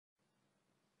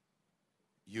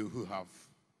you who have,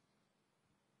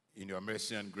 in your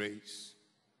mercy and grace,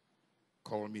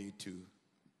 called me to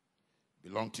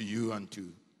belong to you and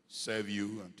to serve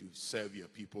you and to serve your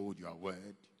people with your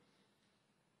word.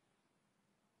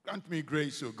 Grant me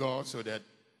grace, O God, so that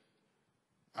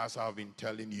as I've been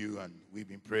telling you and we've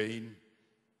been praying,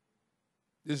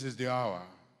 this is the hour.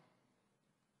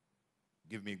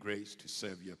 Give me grace to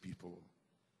serve your people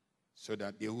so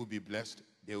that they will be blessed,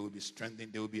 they will be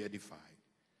strengthened, they will be edified.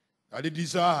 That the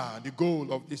desire, the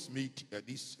goal of this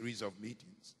series of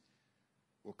meetings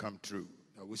will come true.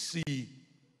 That we see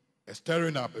a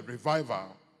stirring up, a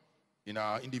revival in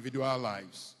our individual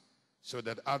lives so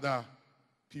that other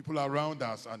people around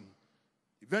us and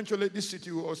eventually this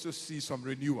city will also see some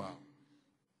renewal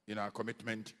in our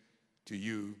commitment to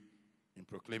you in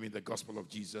proclaiming the gospel of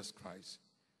Jesus Christ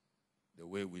the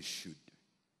way we should.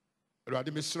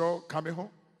 Awurade mesrɛ ka me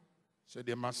ho sɛ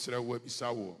de masrɛ wo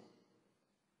abisa wo.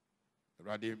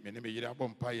 Awurade me ne me yere abɔ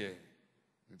mpaeɛ,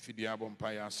 mfidie abɔ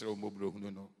mpaeɛ asrɛ wo mmɔborɔ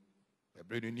hunu no.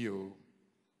 Ɛberɛ no ni o,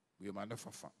 we ma ne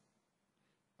fafa.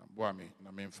 Na boa me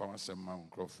na memfa w'asɛm ma wo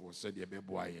nkurɔfoɔ sɛdeɛ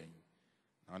ɛbɛboa yɛn.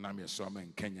 Na ɔnam yɛ so ama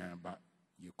nkanya ba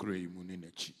yɛkura yi mu ne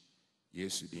n'akyi.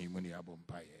 Yesu din mu ne abɔ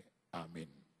mpaeɛ. Amen.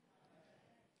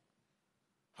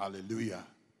 Hallelujah.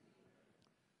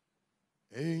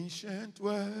 Ancient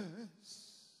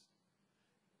words,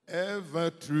 ever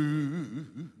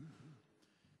true,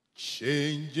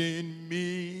 changing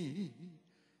me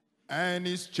and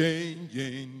is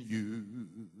changing you.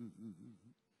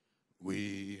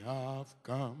 We have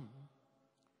come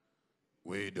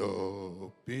with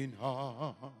open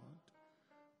heart.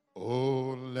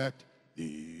 Oh, let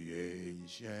the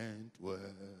ancient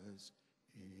words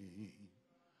in.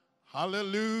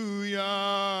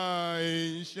 Hallelujah,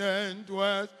 ancient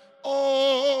words,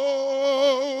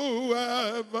 oh,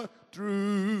 ever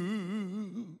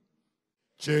true,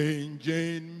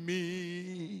 changing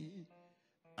me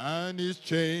and is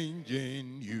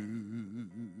changing you.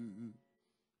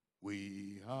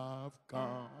 We have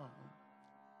come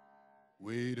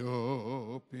with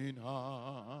open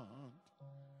heart.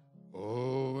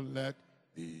 Oh, let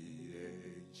the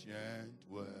ancient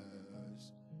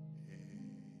words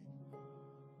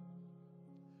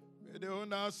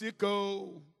Medeonasiko,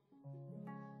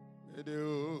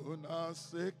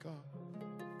 Medeonasika,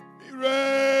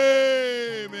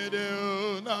 Mire,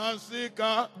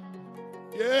 Medeonasika,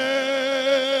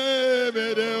 yeah,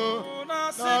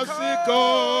 Medeonasiko,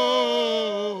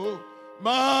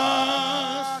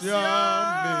 Masiamiti,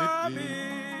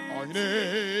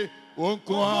 Oine,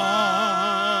 Wonkwa,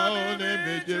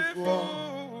 Nemejefo,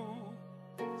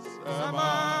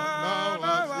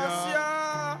 Samanawasia.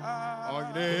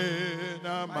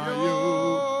 Na mayo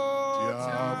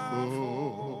tiafo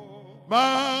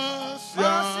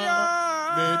masia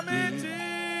meti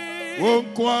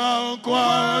wonkwa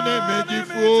ne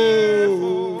medifo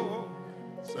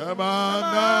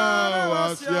samana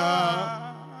wasia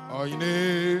oine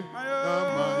na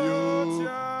mayo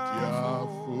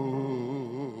tiafo.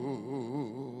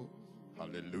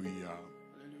 Hallelujah.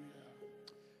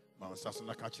 Ma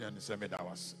sasuna kachi and se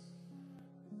medawas.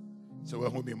 So we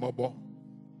hu mi mobo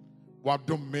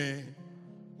wadom me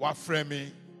wafrɛ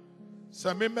me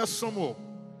sɛ memɛsom o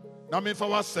na memfa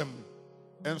w'asɛm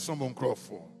ɛnsom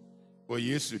nkurɔfoɔ wɔ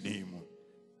Yesu din mu.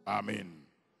 Amen.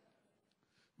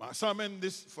 My sermon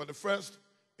this for the first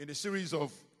in a series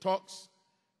of talks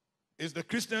is the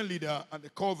Christian leader and the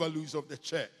core values of the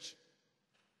church.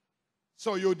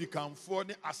 So you dikamfo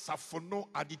ne asafo no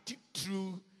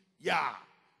adetitru ya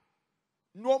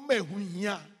no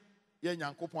mehuhia ye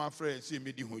Nyankopɔn afrɛ sɛ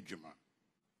medi ho dwuma.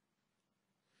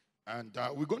 And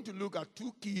we're going to look at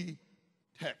two key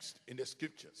texts in the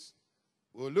scriptures.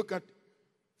 We'll look at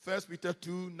 1 Peter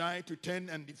 2, 9 to 10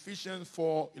 and Ephesians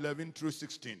 4, 11 through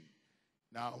 16.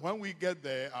 Now, when we get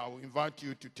there, I'll invite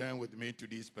you to turn with me to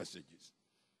these passages.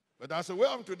 But as a way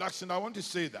of introduction, I want to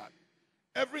say that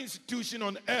every institution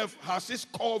on earth has its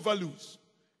core values.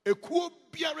 Ekuo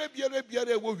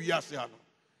biara wo wiase ano.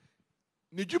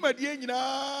 Ni dwumadie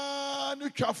nyinaa no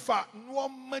twafa no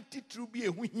matitru bi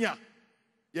ehuhia.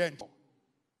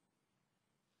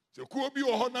 So kuo bi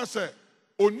wo ho na se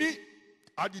oni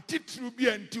adetitru bi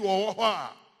enti wo ho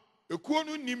a ekuo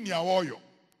no nim nia wo yo.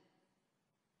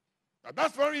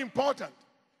 That's very important.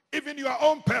 Even your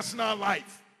own personal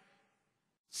life.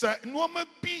 So no ma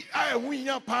bi a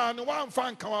ehuhia pa no wan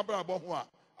fan kan abrabo ho a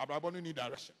abrabo no need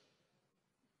direction.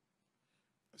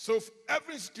 So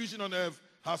every institution on earth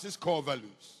has its core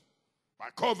values. By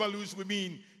core values we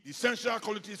mean the essential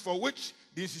qualities for which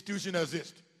the institution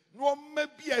exists. No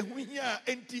maybe a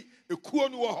enti ekuo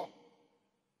no ho.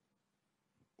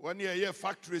 When you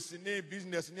factories in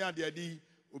business near the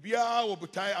Ubia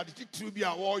obutai aditi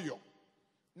trubia warrior.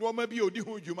 No maybe odi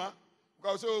hujuma.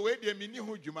 Because so where they mean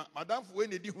hujuma, Madame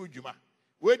Fuene di hujuma.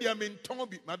 Where they mean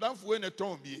tombi, Madame Fuene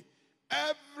tombi.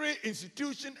 Every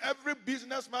institution, every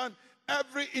businessman,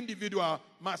 every individual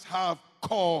must have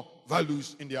core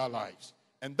values in their lives.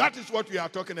 And that is what we are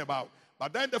talking about.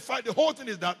 But then the whole thing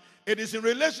is that it is in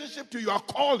relationship to your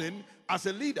calling as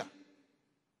a leader.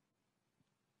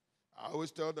 I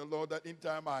always tell the Lord that in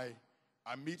time I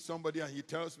meet somebody and he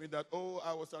tells me that, oh,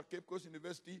 I was at Cape Coast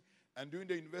University and doing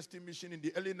the university mission in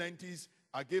the early 90s,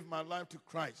 I gave my life to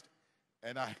Christ.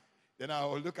 And then I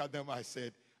will look at them, I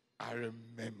said, I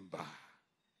remember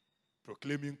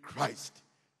proclaiming Christ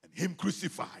and him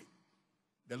crucified.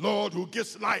 The Lord who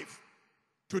gives life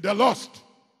to the lost.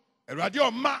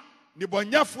 Radio ma ni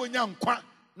bonyafo nyankwa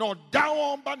no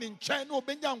dawo ba ni nchen no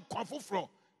obenya nkwa foforo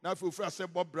na afoforo ase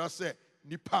bobra se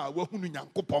nipa wa hunu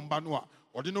nyankopon ba no a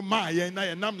ode no ma ye na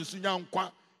ye nam ne so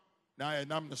nyankwa na ye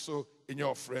nam ne so enye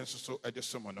ofren so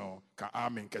edesomo no ka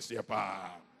amen kese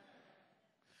pa.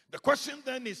 The question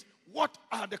then is, what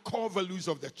are the core values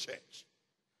of the church?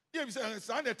 Yeah, we say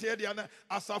sanete dia na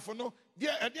asafo no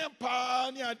dia edem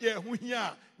pa ni ade hu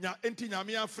hia nya enti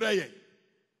nyame afra ye.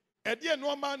 Ede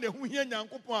no ma na hu hia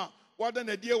nyankopon a wada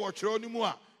na die wo twero ni mu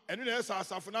a eno na esa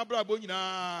asafo na bra bo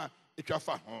nyina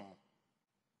etwafa ho.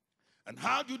 And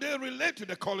how do they relate to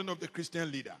the calling of the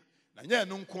Christian leader? Na nya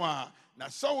no nko a na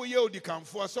so ye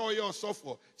odikanfo, so ye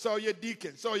osofo, so ye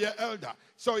deacon, so ye elder,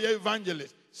 so ye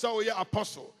evangelist, so ye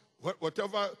apostle,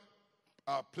 whatever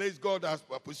place God has,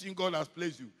 position God has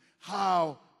placed you.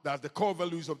 How does the core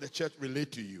values of the church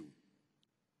relate to you?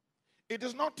 It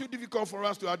is not too difficult for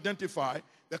us to identify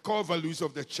the core values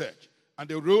of the church and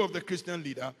the role of the Christian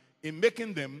leader in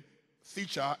making them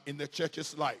feature in the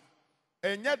church's life.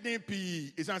 And yet,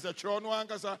 DP is answer Chrono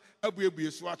Ankasa, Abu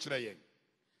Swatch.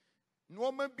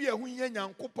 No man be a Hunyan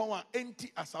Yankopa,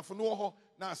 enti Asafono,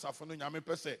 na Safono Yame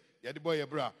Pese, Yadiboy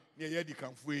Bra, near Yadi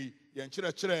Kamfui,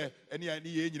 Yanchira, any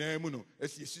idea in Muno,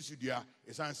 as you Sisudia,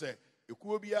 is answer. You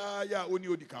could be a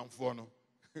only the Kamfono,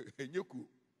 and you could.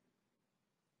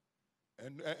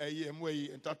 And a year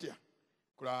and Tatia,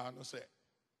 Krano say.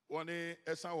 One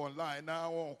esa online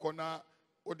now on corner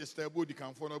or the stable the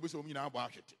Kamfono, but so mina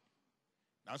about it.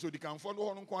 Now so the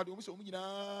Kamfono on quad, so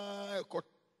mina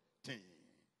cotton.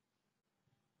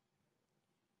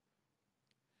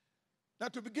 Now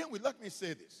to begin with, let me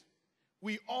say this.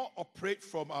 We all operate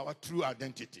from our true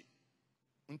identity.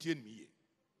 Until me.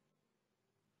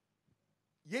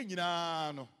 Ye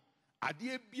nyina no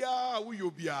ade bia wo yo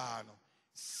bia no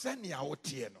sene a wo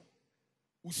tie no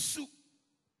usu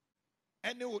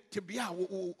ene wo te bia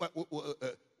wo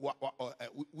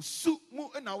usu mu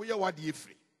na wo ye wade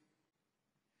efri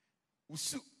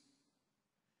usu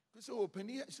so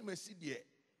opani sumasi de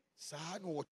sa no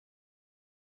wo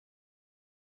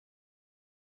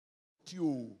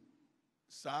tio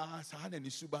sa na ni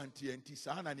subanti enti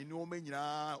sa na ni no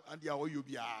manyina ade a wo yo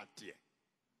bia tie.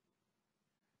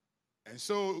 And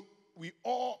so we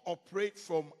all operate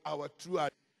from our true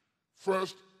identity.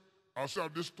 First, outside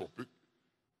this topic,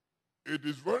 it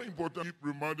is very important to keep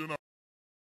reminding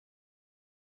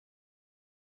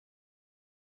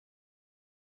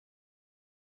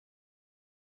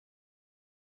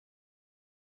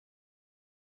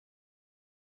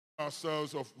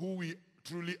ourselves of who we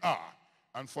truly are.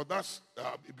 And for that,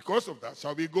 because of that,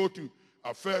 shall we go to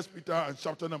 1 Peter and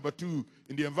chapter number 2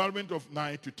 in the environment of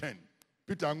 9 to 10.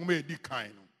 Peter ngume di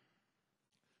kaino.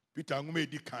 Peter ngume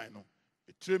di kaino.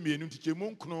 Etremi enu tiche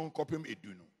monkno kopem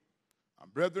eduno.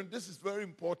 And brethren, this is very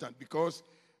important because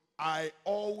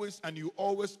you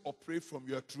always operate from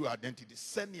your true identity.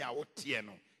 Senia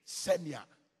otieno. Senia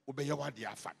obeyawa di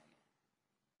afan.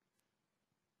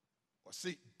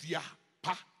 Ose dia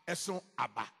pa eson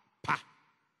aba pa.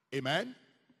 Amen.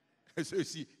 So you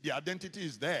see, the identity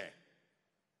is there.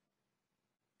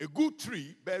 A good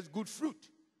tree bears good fruit.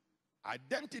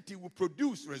 Identity will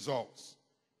produce results.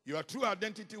 Your true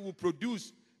identity will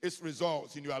produce its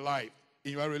results in your life,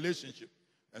 in your relationship.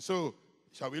 And so,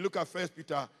 shall we look at 1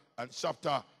 Peter and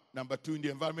chapter number 2 in the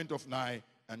environment of 9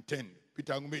 and 10.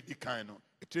 Peter ngume di kaino.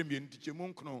 Etremi entiche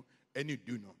munkno eni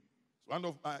duno.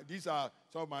 These are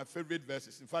some of my favorite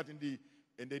verses. In fact, in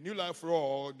the New Life for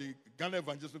All, the Ghana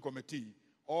Evangelism Committee,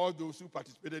 all those who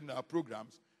participated in our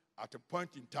programs at a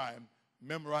point in time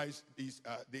memorized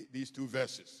these two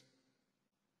verses.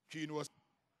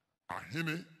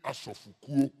 Ahine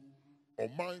asofukuo,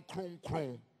 oman kron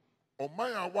kron,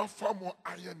 oman awafa mo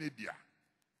ayenedia.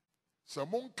 Sa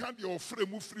monka de ofre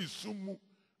mu firi sumu,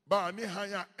 ba ne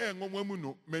hanya enwonwamu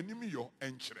no manimi yo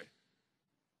enkyere.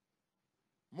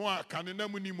 Mo akane na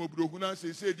mu ni mobrohu na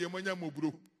sese de manya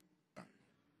mobrohu.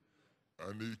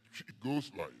 And it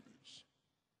goes like this.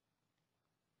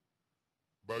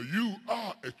 But you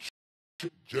are a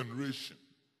generation,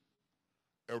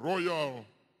 a royal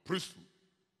priesthood,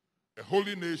 a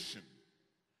holy nation,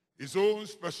 his own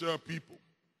special people,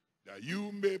 that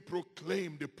you may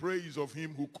proclaim the praise of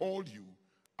him who called you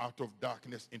out of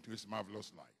darkness into his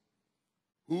marvelous light,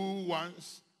 who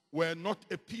once were not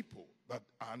a people, but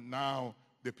are now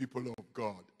the people of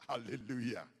God.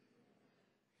 Hallelujah.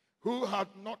 Who had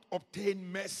not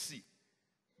obtained mercy,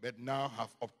 but now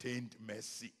have obtained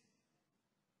mercy.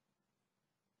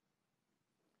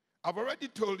 I've already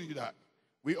told you that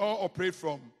we all operate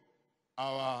from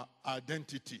our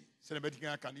identity. Amen.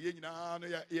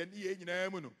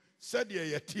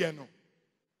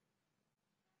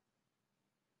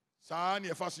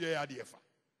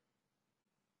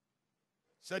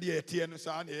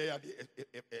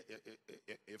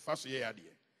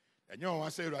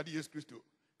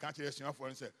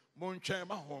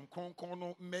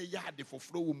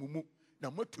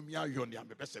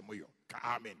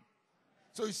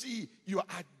 So you see, your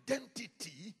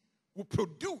identity will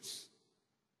produce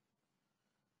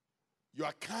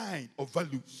your kind of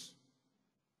values.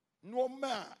 No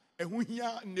ma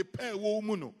ehuhia nepe wo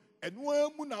mu no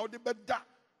eno mu na ode beda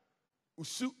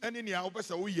usu ene ne a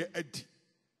wopese wo ye adi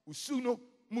usu no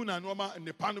mu na no ma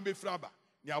nepa no be fraba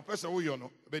ne a wopese wo yo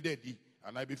no be da adi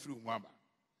ana be firi mu aba.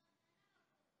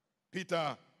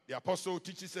 Peter the apostle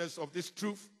teaches us of this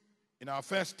truth. In our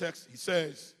first text he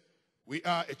says, we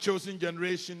are a chosen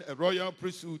generation, a royal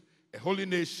priesthood, a holy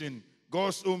nation,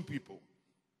 God's own people.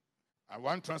 And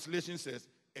one translation says,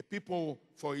 a people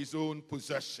for his own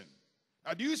possession.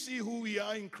 Now, do you see who we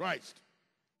are in Christ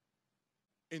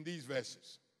in these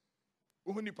verses?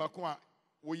 Uhuni pakwa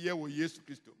woye wo Yesu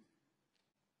Kristo.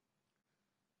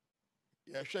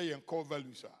 Ya hwe yen core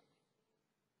values a.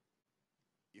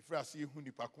 Ifra si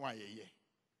uhuni pakwa yeye.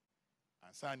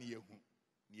 Ansa ni yehu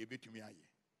ni ebetumi aye.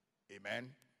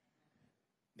 Amen.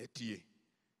 Netie.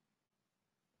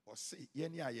 Osi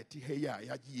yeni ayeti heya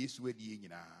yaji Yesu edi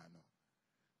nyina no.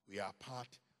 We are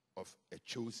part of a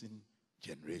chosen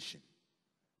generation.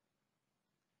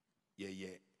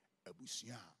 Ye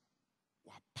abusia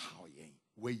wa power yen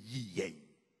we yi yen.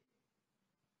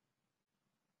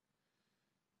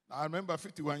 I remember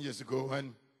 51 years ago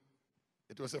when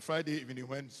it was a Friday evening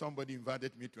when somebody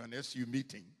invited me to an SU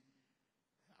meeting.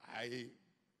 I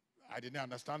didn't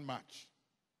understand much.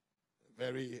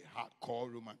 Very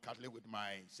hardcore Roman Catholic with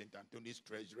my St. Anthony's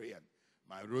treasury and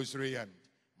my rosary, and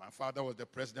my father was the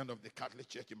president of the Catholic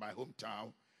Church in my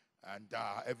hometown. And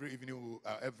every evening,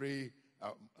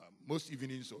 most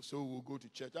evenings or so, we'll go to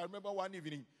church. I remember one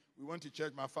evening we went to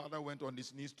church. My father went on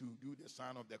his knees to do the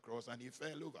sign of the cross, and he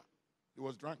fell over. He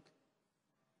was drunk.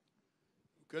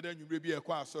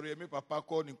 Sorry, me papa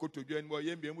called in Koto Join Boy,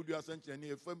 Yembi Asante and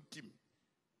a firm team.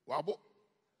 Wabo.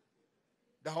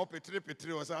 The whole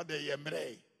Petri was out there,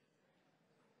 Yemre.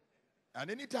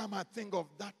 And anytime I think of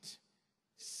that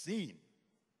scene,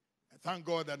 I thank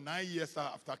God that 9 years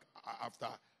after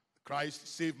Christ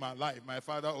saved my life, my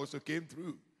father also came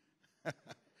through.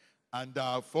 And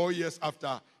 4 years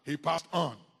after he passed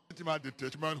on, at the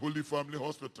Churchman Holy Family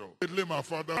Hospital, my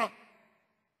father,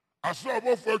 I saw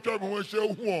about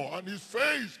and his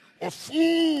face was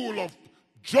full of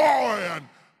joy and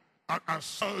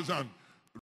smiles and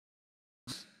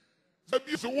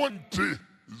it's one day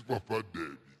his papa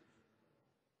dead.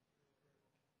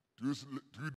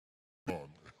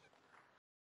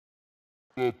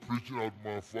 Preaching at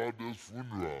my father's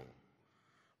funeral,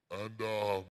 and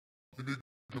he gave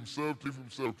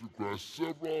himself to Christ.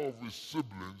 Several of his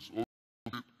siblings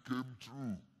also came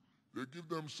through. They give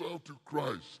themselves to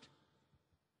Christ.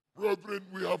 Brethren,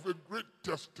 we have a great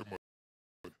testimony.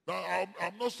 Now,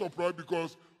 I'm not surprised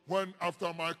because when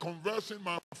after my conversion,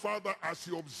 my father, as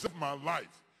he observed my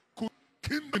life, could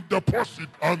kindle deposit,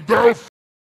 and therefore,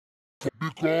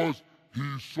 because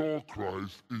he saw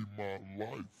Christ in my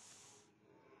life.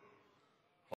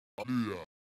 Hallelujah.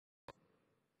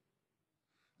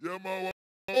 Yamawa,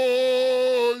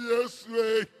 oh, yes,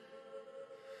 way.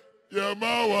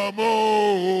 Yamawa,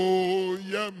 oh,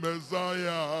 ya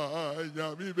Messiah,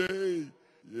 Yamibe,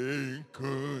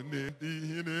 Yenkone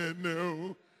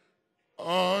Dine,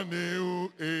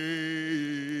 Aneu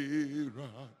Era.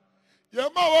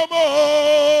 Yamawa,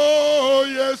 oh,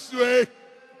 yes, way.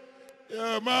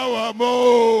 Yamawa,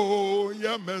 oh,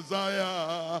 ya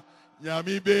Messiah,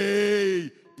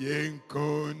 Yamibe.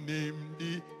 Yenkonim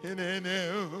di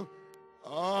hineneo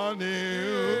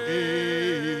aneu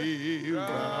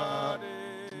era.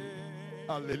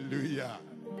 Hallelujah.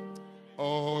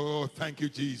 Oh, thank you,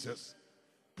 Jesus.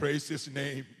 Praise his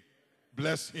name.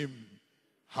 Bless him.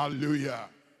 Hallelujah.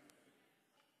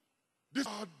 This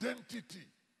identity,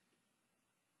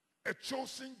 a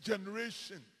chosen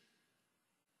generation,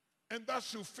 and that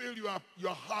should fill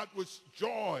your heart with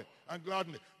joy and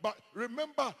gladness. But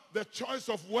remember the choice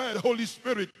of where the Holy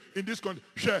Spirit in this country.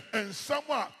 And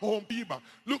somewhere home people.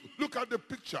 Look at the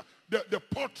picture, the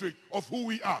portrait of who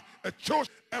we are. A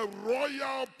chosen, a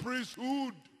royal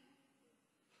priesthood.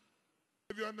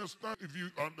 If you understand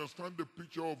the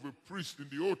picture of a priest in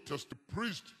the Old Testament, the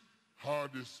priest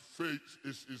had his face,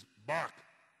 his back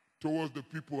towards the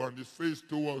people and his face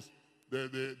towards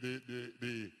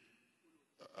the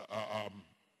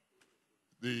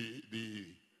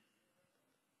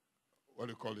what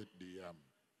do you call it?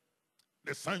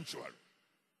 The sanctuary,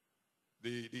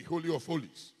 the Holy of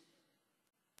Holies.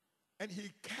 And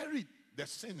he carried the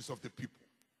sins of the people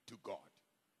to God.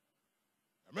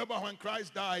 Remember when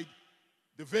Christ died,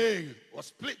 the veil was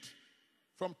split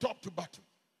from top to bottom,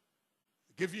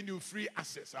 giving you free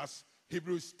access, as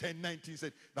Hebrews 10:19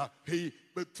 said, that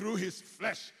but through his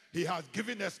flesh, he has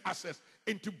given us access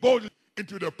into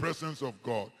the presence of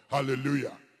God.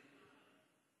 Hallelujah.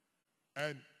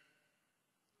 And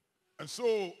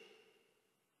so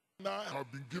now I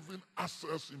have been given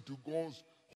access into God's.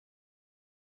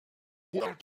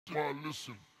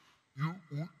 Listen, you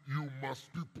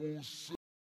must people say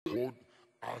God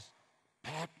as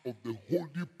part of the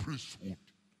holy priesthood.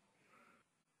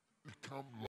 Become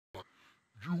like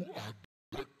you are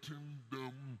directing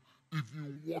them,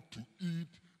 even what to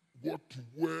eat, what to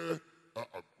wear.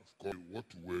 Of course, what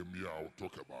to wear, I will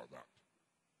talk about that.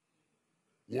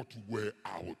 What to wear,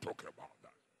 I will talk about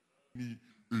that.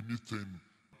 Anything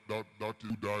that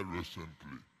you died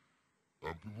recently,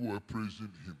 and people were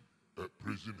praising him,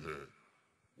 praising her.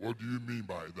 What do you mean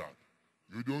by that?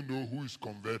 You don't know who is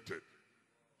converted.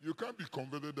 You can't be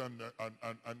converted and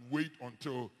wait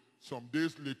until some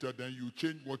days later, then you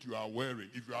change what you are wearing.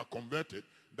 If you are converted,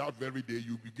 that very day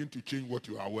you begin to change what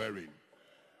you are wearing.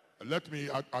 The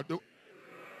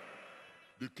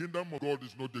kingdom of God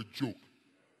is not a joke.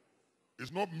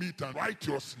 It's not meat and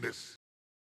righteousness.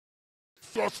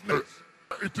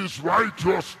 It is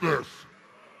righteousness.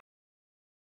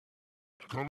 Of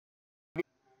God,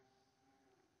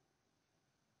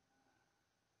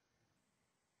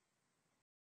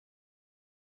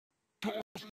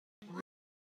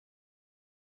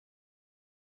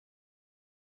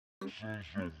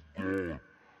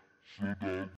 so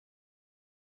that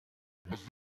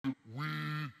we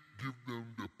give them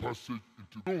the passage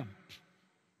into don't.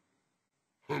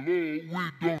 Hello,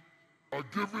 we don't are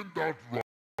given that right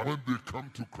when they come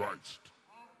to Christ.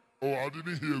 Oh, I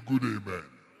didn't hear a good amen.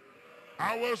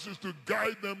 Ours is to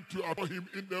guide them to adore him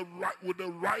in the right, with the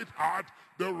right heart,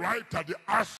 the right at the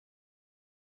ass.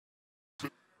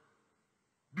 Amen.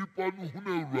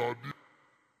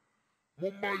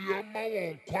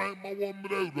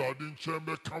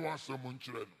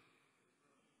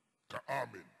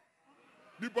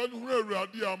 Nipa no hura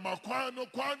awurade ama kwan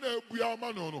na ebua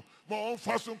ama no ma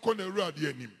onfa so nko na awurade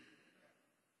anim.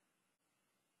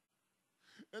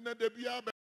 And then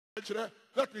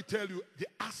let me tell you, the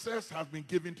access has been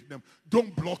given to them.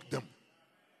 Don't block them.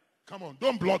 Come on,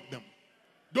 don't block them.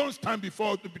 Don't stand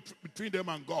between them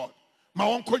and God. Ma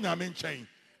onko nyame nchen.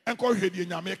 Enko hwedie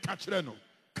nyame ka kire no.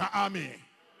 Ka amen.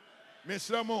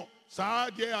 Mesramo saa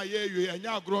de ayewe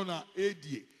anya agro na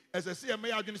edie. As I say,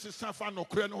 may I just suffer no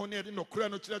crown on it, no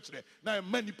crown of church. Now,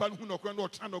 many people who no crown or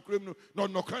chan no crown,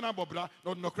 no crown of bobla,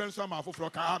 no crown some of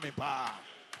Frokahame pa.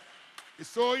 It's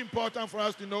so important for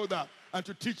us to know that and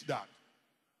to teach that.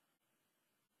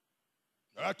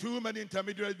 There are too many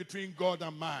intermediaries between God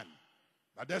and man.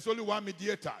 But there's only one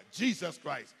mediator, Jesus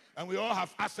Christ. And we all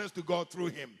have access to God through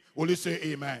him. Will you say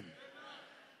amen? Amen.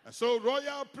 And so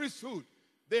royal priesthood,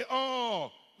 they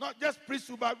all, not just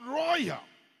priesthood, but royal.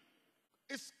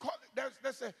 It's called,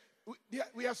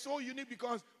 we are so unique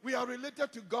because we are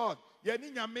related to God.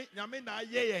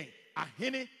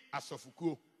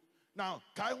 Now,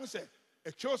 Kai said,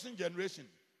 a chosen generation,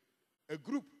 a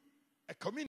group, a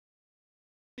community.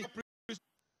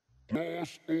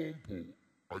 God's own people,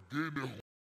 again,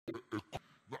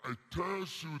 it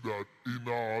tells you that in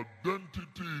our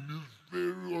identity, in these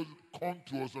various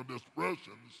contours and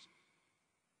expressions,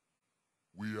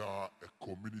 we are a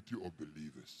community of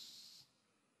believers.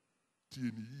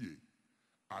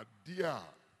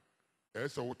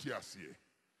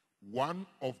 One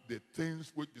of the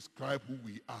things which describe who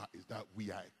we are is that we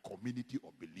are a community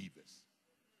of believers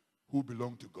who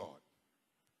belong to God.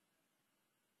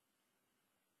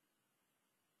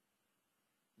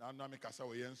 Now, I'm going to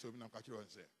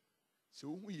say, so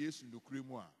who yes in the cream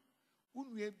one? Who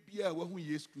we be a who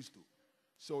yes Christo?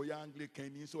 So you're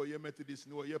Anglican, so you're Methodist,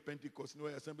 no, you're Pentecost, no,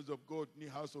 you're Assemblies of God, no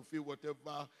House of Faith,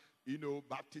 whatever,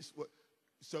 Baptist.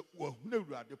 So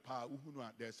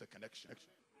there's a connection.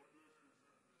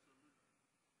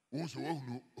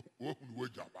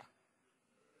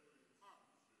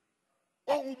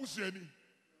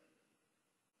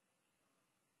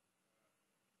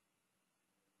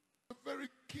 A very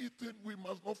key thing we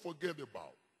must not forget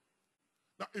about.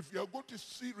 Now, if you are going to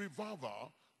see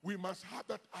revival, we must have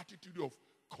that attitude of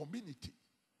community.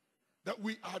 That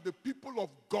we are the people of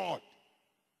God.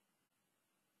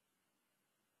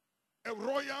 A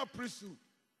royal priesthood,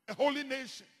 a holy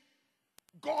nation,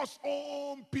 God's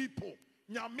own people.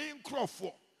 Nyamin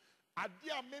Crawford.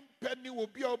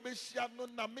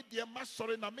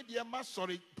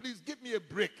 Please give me a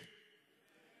break.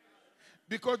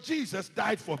 Because Jesus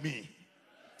died for me.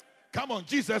 Come on,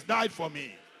 Jesus died for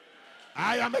me.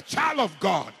 I am a child of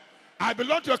God. I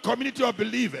belong to a community of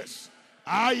believers.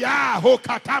 I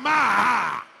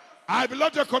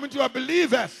belong to a community of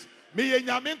believers. Me and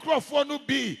Yamin Crawford no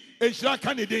be a Shira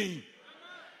Canadian.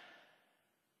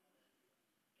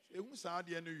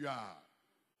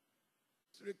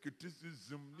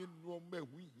 Criticism no me hu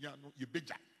nya no ye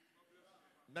beja.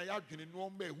 Na ya dwene no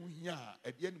me hu nya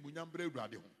e de animu nyambre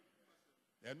awurade ho.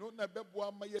 Eno na bebo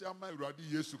ama ye ama awurade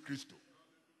Yesu Kristo.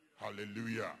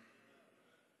 Hallelujah.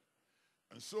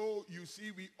 And so you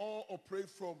see, we all operate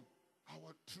from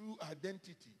our true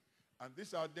identity. And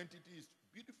this identity is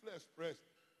beautifully expressed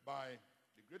by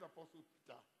the great apostle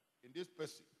Peter in this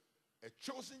person. A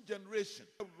chosen generation,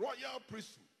 a royal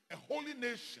priesthood, a holy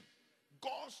nation,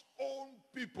 God's own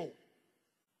people.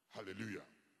 Hallelujah.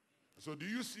 So do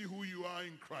you see who you are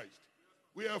in Christ?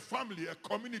 We are a family, a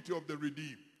community of the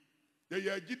redeemed.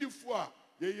 Hallelujah.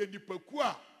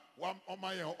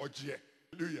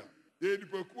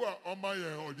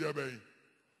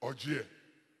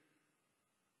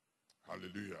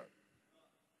 Hallelujah.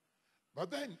 But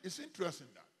then it's interesting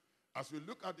that as we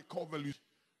look at the core values,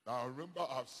 now remember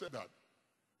I've said that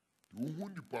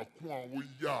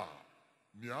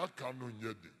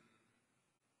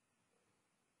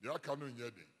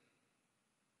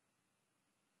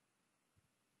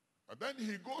and then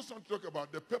he goes on to talk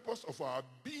about the purpose of our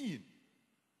being.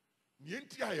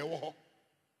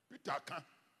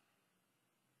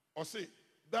 Or say,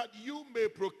 that you may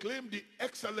proclaim the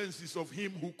excellencies of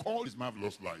him who called his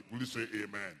marvelous light. Will you say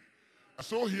amen?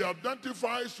 So he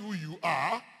identifies who you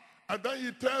are, and then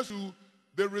he tells you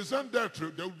the reason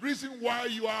the reason why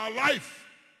you are alive.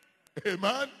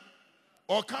 Amen?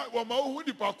 Or can't now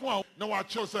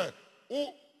what you say,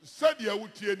 oh, said you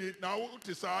would tie now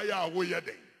to say ya wo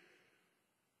yede.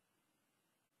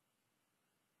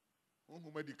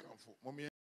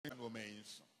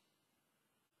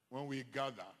 When we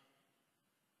gather,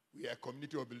 we are a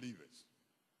community of believers.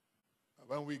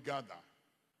 When we gather,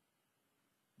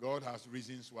 God has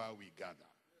reasons why we gather.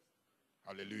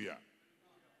 Hallelujah.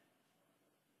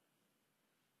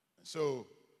 So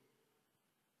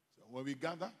when we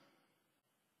gather,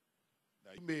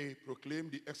 that you may proclaim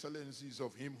the excellencies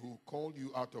of him who called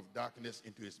you out of darkness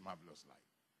into his marvelous light.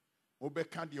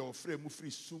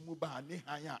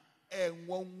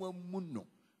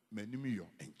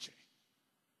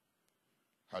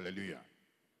 Hallelujah.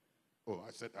 Oh,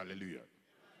 I said hallelujah.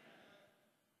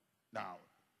 Now,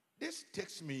 this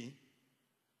takes me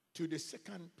to the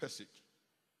second passage,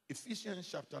 Ephesians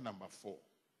chapter number 4.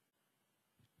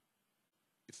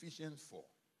 Ephesians 4.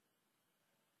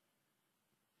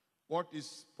 What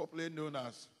is popularly known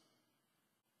as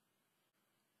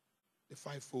the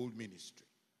fivefold ministry.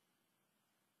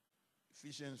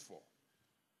 Ephesians 4.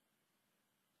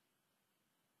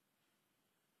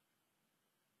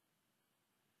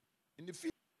 In the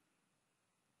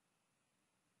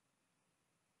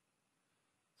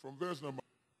from verse number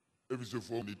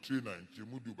 4,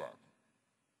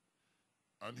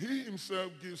 and he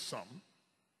himself gives some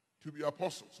to be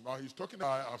apostles. Now he's talking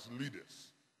about as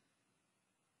leaders.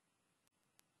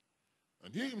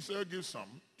 And he himself gives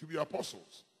some to be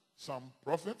apostles, some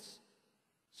prophets,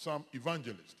 some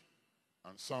evangelists,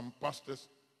 and some pastors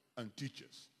and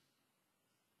teachers.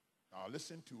 Now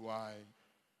listen to why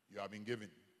you have been given.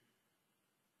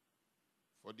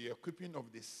 For the equipping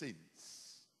of the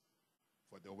saints,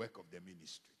 for the work of the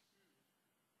ministry.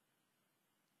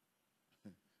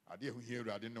 I didn't hear,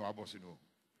 I didn't know about you know.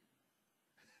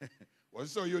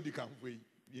 What's so you can wait?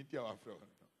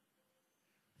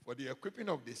 For the equipping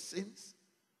of the saints,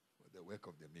 for the work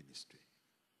of the ministry.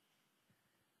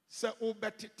 So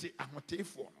obetiti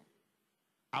amotefo no.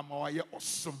 Amawaye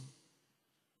awesome.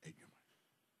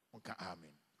 Edwuma.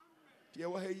 Amen. Tie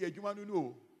wa he edwuma no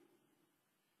no.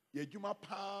 Edwuma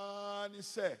pa ni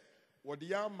se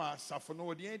Wodiama Safono,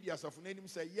 Wodiandia Safonanim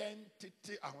say, Yen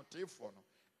Titi Ahotefono,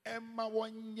 Emma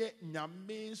one ye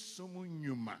Nyame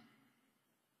Sumunyuma.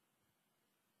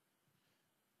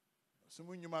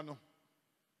 Sumunyuma no.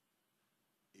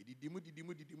 Didimu.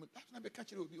 That's not the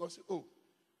catcher will be also. Oh,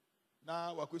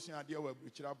 now we're questioning idea where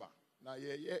Richaraba. Now,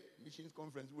 yeah, missions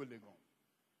conference will go.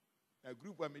 A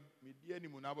group where media ni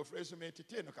munabo fresh me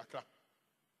tete no kakra.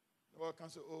 No can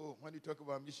say, oh, when you talk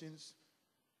about missions,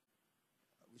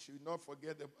 we should not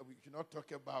forget that we should not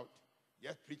talk about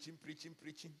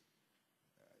preaching.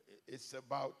 It's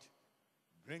about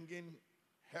bringing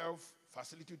health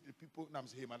facility to the people. Nam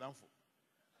say, madam for.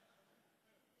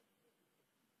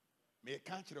 Me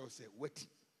can't say what.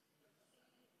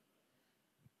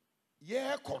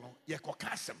 Yeah, kono ye koka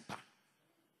sempa.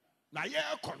 Na ye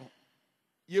kono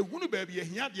ye hunu baby ye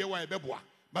hia de wa ebeboa.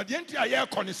 But the entire ye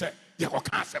kono say ye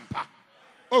koka sempa.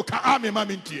 Oh, ka ame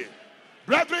mamintie.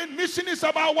 Brethren, mission is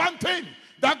about one thing,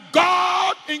 that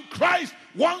God in Christ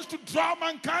wants to draw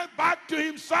mankind back to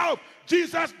himself.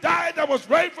 Jesus died and was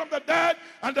raised from the dead,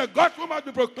 and the gospel must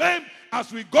be proclaimed.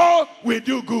 As we go, we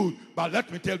do good. But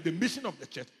let me tell you, the mission of the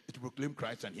church is to proclaim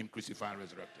Christ and him crucified and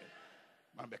resurrected.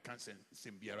 Man, be can't send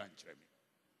Simbiara and Cheremi.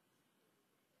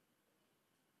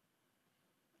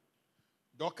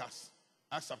 Dorcas,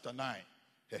 Acts chapter 9.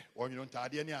 When you don't tell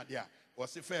any idea,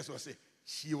 was the first was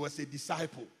she was a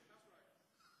disciple.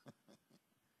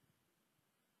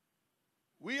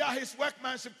 We are his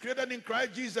workmanship created in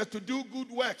Christ Jesus to do good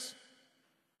works.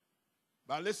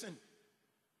 But listen,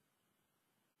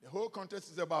 the whole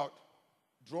context is about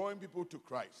drawing people to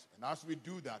Christ. And as we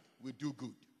do that, we do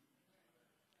good.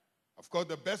 Of course,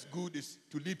 the best good is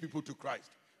to lead people to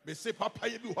Christ. Me say, Papa,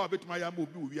 you do have it, my amu,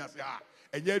 we are say,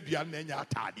 and ye be an enya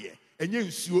tadie, and ye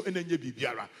nsu and ye be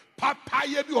biara. Papa,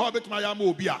 you do have it, my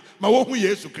amu, bia, ma wo hu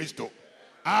Yesu Christo.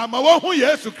 Ma wo hu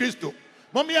Yesu Christo.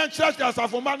 Mommy and church as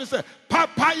a man say,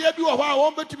 Papa, you do what I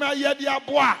want to my year, dear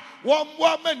boy. One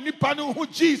woman, Nipanu, who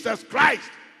Jesus Christ.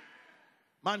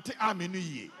 Mante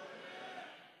Amini.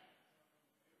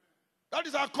 That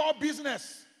is our core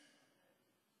business.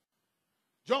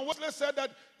 John Wesley said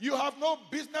that you have no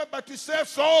business but to save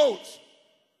souls.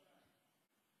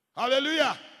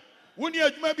 Hallelujah. When you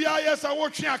maybe yes, I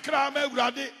watch your crime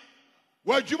every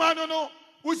Well, Jumano, no,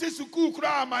 who's this cool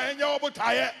crime? I ain't over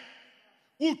tired.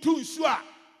 Utu nsua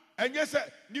enye se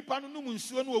nipa no num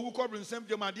nsuo no owu kobre nsem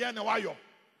dwamade na wayo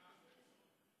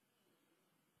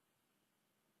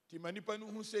ti manipa no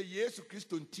hu se Yesu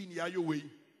Kristo ntini ayo wei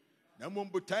na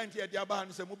mombo tanti e dia ba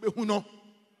no se mo behu no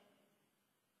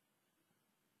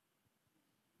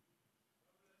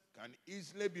can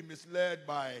easily be misled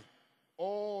by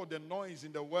all the noise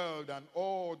in the world and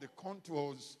all the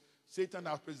contours Satan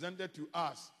has presented to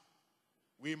us.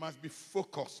 We must be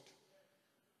focused.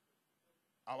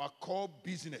 Our core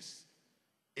business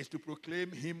is to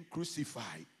proclaim him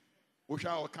crucified.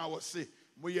 Osha oka was say,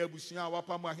 moye abusia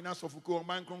wapa mo ahina sofuko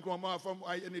man kronkron ma afam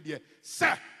ayene de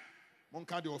sir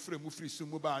monka de ofre mu free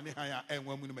sumu ba ne han a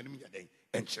enwa mu no manim yaden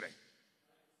enkyere.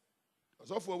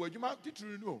 Osofo wadwuma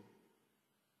tituru no.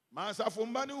 Man safo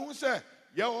mba ne hu say,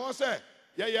 ye o say,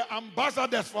 ye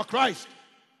ambassadors for Christ.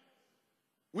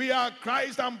 We are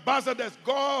Christ ambassadors.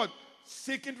 God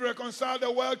seeking to reconcile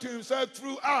the world to himself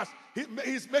through us.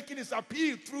 He's making his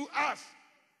appeal through us.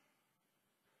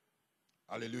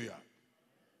 Hallelujah.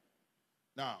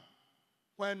 Now,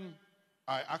 when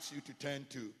I ask you to turn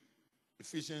to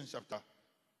Ephesians chapter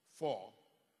 4,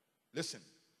 listen.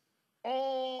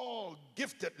 All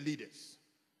gifted leaders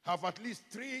have at least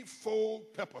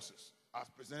threefold purposes as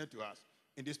presented to us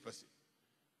in this passage.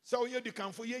 So you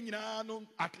can for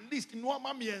at least no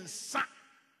mamiensa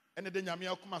and the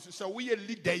nyamia kumaso. So we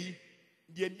lead day.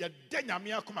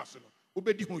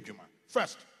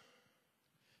 First,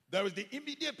 there is the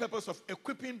immediate purpose of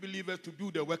equipping believers to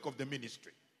do the work of the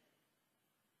ministry.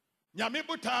 Nyame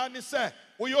buta ni se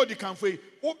oyo di kanfo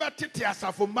obetete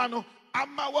asafo mano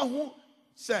ama wahu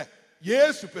se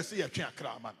Yesu pese ye twa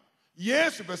akra ma no.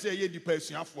 Yesu pese ye nipa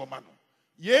asuafo ma no.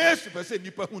 Yesu pese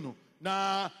nipa hu no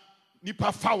na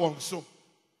nipa fa won so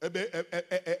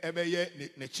ebe ye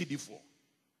ne chidifo.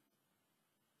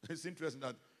 It's interesting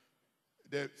that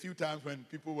the few times when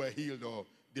people were healed or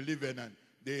delivered and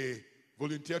they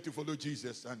volunteered to follow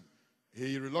Jesus, and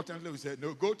he reluctantly said,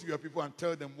 no, go to your people and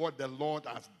tell them what the Lord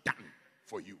has done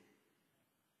for you.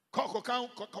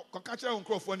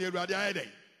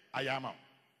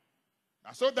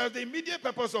 So there's the immediate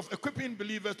purpose of equipping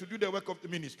believers to do the work of the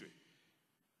ministry.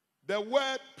 The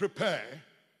word prepare,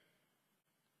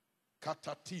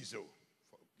 katatizo,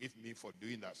 forgive me for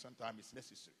doing that, sometimes it's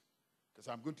necessary, because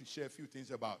I'm going to share a few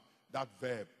things about that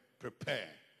verb, prepare.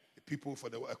 The people for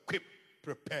the equip,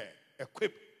 prepare,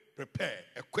 equip, prepare,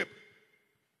 equip.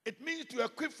 It means to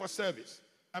equip for service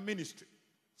and ministry.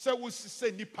 So we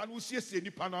say the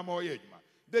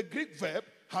Greek verb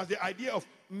has the idea of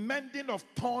mending of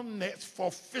torn nets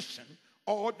for fishing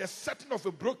or the setting of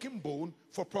a broken bone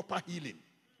for proper healing.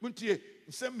 Muntie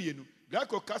nsemienu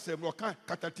Gako kase mroka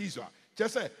katatizo.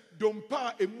 Chese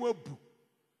dompa emuabu.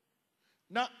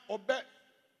 Na obe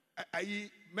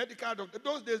medical doctor.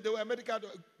 Those days they were medical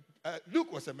doctor.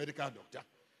 Luke was a medical doctor.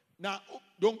 Now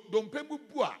dompe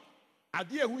bua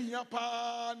adie hu hia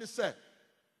pa ne se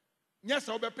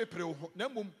nyesa obe pepre ho na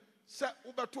mum se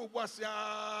obeto obuase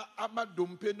ama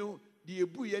dompe no de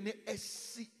ebuye ne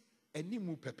esi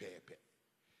animu pepepe.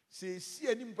 Se si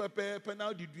animu pepepe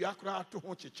na de dua kra to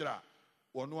ho chichira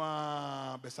wono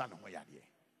a besa no ho yade.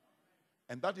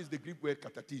 And that is the Greek word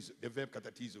katatizo, the verb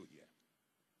katatizo here.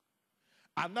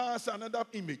 And now another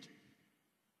image.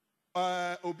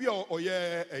 Obi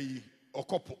oye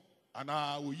okopo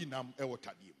ana oyi nam e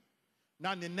wotadiem.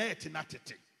 Na ne net na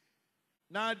tete.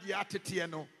 Na di atete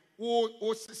no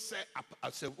o sese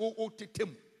o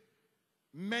tetem.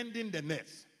 Mending the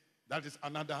nets. That is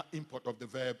another import of the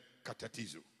verb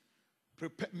katatizo.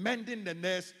 Mending the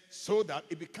nets so that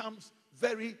it becomes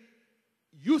very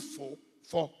useful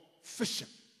for fishing.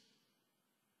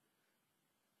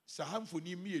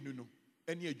 Sahamfoni mienu no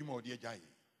eni adwuma ode agyaye.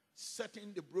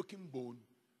 Setting the broken bone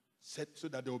set so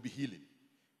that there will be healing.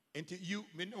 Until you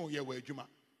me know ye wa adwuma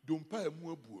dompa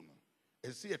emu abuo no.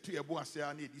 Ese eto ye bo ase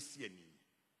na edi sie ani.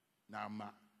 Na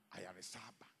ama ayare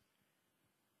saba.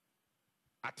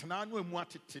 Atena no emu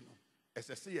atete no.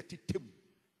 Ese se ye tetem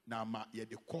na ama ye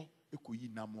de kɔ ekoyi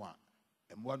namo a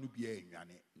emwa no bia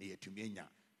enwane na ye tumi anya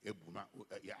ebu na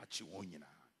ye achi won nyina.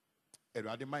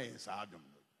 Erade ma yen sa adom.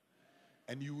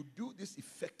 And you do this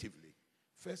effectively,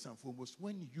 first and foremost,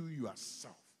 when you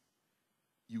yourself,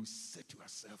 you set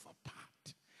yourself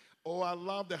apart. Oh, I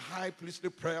love the high priestly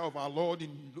prayer of our Lord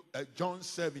in John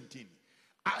 17.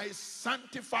 I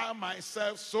sanctify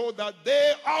myself so that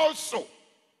they also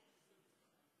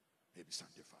may be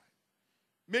sanctified.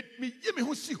 Make me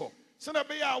who see ho. Sana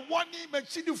be ya wani me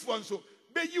chidi fuanso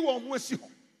be yi won ho si ho.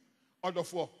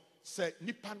 Odofo say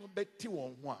nipa no beti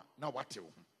won ho a na wate wo.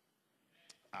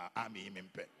 Amen.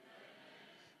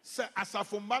 Say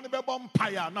asafo man be bom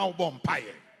paye na wo bom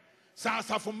paye. Say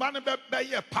asafo man be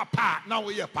ye papa na wo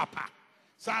ye papa.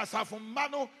 Say asafo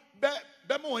man be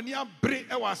mo ani abre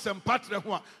e wa sempatre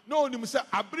ho a na onim say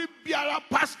abre biara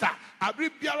pastor, abre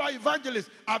biara evangelist,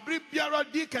 abre biara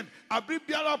deacon, abre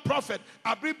biara prophet,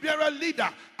 abre biara leader,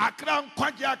 akran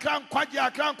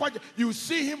kwaje. You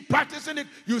see him practicing it,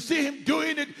 you see him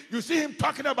doing it, you see him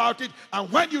talking about it, and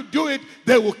when you do it,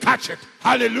 they will catch it.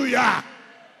 Hallelujah.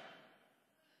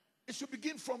 It should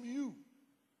begin from you.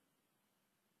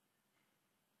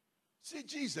 See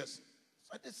Jesus,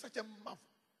 it's such a mouth.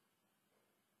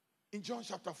 In John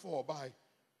chapter 4, by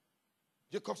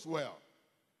Jacob's well,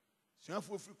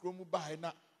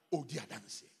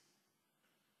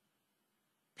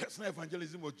 personal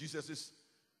evangelism of Jesus is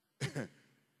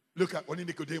look at only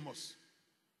Nicodemus.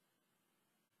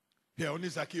 Here, only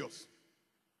Zacchaeus.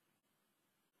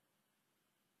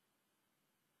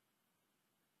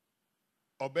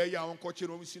 Obey your uncle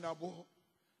Chirom Sinabo.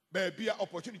 Be an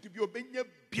opportunity to be obeying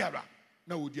Biara.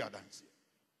 Now, would you dance?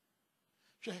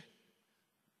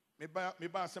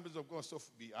 Maybe Assemblies of God,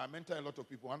 I mentor a lot of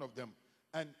people, one of them.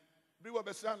 And Briwa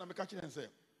Besran, I'm catching and say,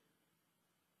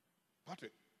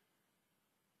 Patrick,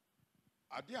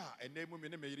 Adia, and name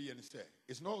women and say,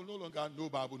 it's no longer no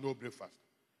Bible, no breakfast.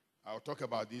 I'll talk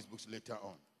about these books later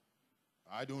on.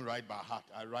 I don't write by heart.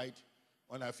 I write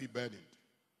when I feel burdened.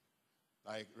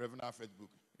 Like Reverend Alfred's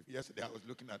book. Yesterday I was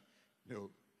looking at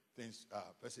things,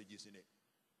 passages in it.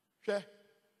 Share.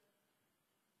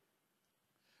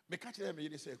 Me catch them,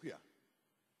 they say, "Here."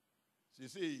 So you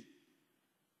see,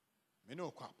 me no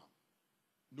kwapa,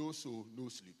 no soul, no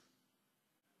sleep.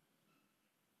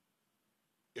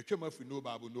 You came up with no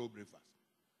Bible, no breakfast,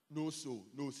 no soul,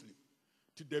 no sleep.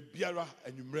 To the biara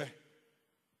and you mre,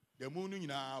 the moon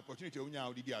in our opportunity when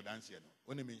you did your dance here.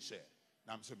 When you mean share,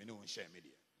 now I'm so many won't share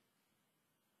media.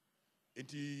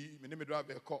 Enti me me drive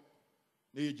a cop,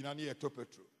 ne jinani a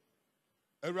topetro.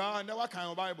 Around now what kind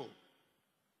of Bible?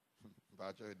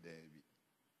 Pacho David.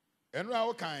 And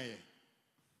what kind?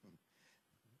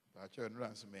 Pacho and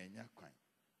runs me kind.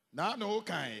 Now no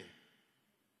kind.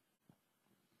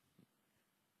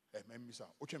 Hey, Missa,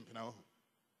 Ochim now.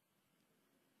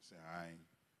 Say,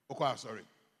 I sorry.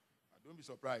 Don't be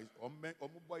surprised.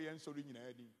 Boy and sorry in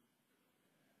heading.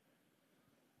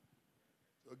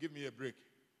 So give me a break.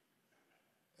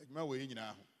 My way in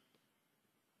now.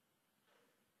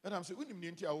 And I'm saying, we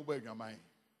need to our way your mind.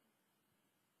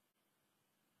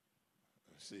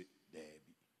 say,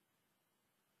 Debbie.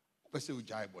 Person who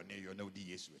jive on you know the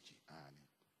yes which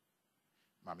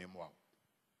Mammy Moa.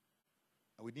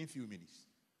 And within few minutes,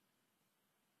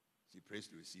 she prays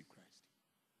to receive Christ.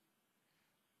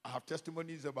 I have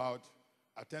testimonies about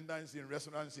attendance in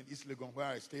restaurants in East Legon where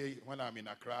I stay when I'm in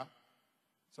Accra.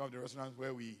 Some of the restaurants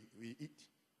where we eat,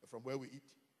 from where we eat.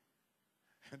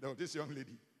 And there was this young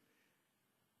lady.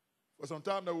 For some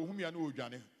time now, whom you know,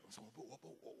 Johnny.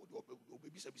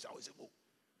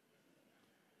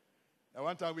 And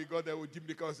one time we got there with him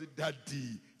because he said,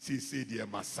 Daddy, she said, dear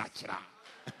Masachra.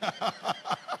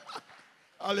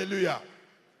 Hallelujah.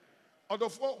 Although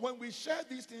when we share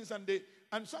these things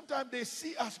and sometimes they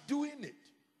see us doing it,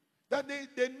 that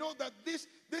they know that this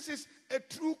is a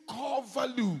true core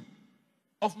value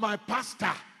of my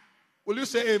pastor. Will you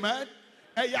say amen?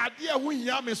 A idea who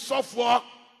yam is software.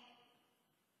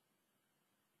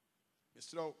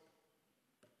 Mr.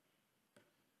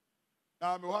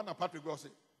 Now me wana Patrick go say,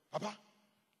 Papa,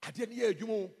 I didn't hear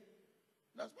you.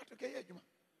 That's Patrick hear you.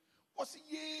 Was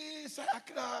yes,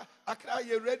 Accra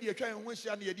ye ready a try and wish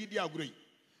and ye did agree.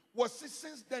 Was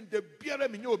since then the beer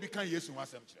me know become yes to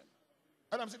myself.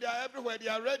 And I'm saying they are everywhere, they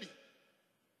are ready.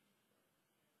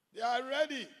 They are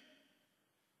ready.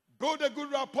 Build a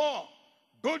good rapport.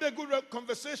 Build a good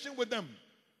conversation with them.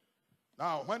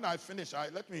 Now, when I finish,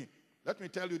 let me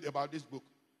tell you about this book,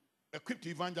 Equipped to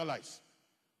Evangelize.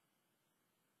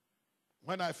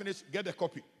 When I finish, get a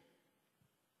copy.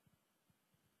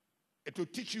 It will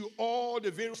teach you all the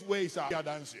various ways I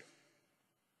dance here.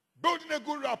 Building a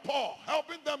good rapport,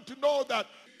 helping them to know that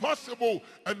possible,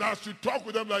 and as you talk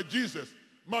with them like Jesus,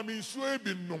 Mami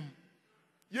Suebinum.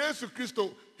 Jesus Christ,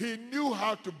 he knew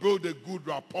how to build a good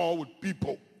rapport with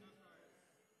people.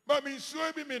 Mami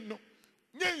Suebinum.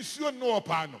 Nyen suo no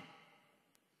opano.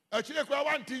 Actually,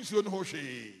 one thing suo no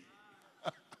she.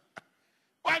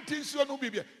 One thing suo no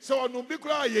bibia. So no bi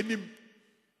kura yenim.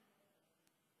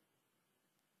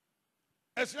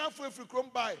 Esna fu efri krom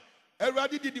by.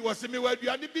 Eradi didi wasemi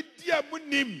waduane bi dia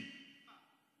munim.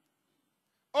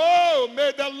 Oh,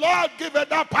 may the Lord give it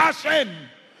that passion.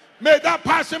 May that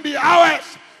passion be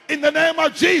ours in the name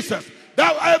of Jesus.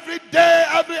 That every day,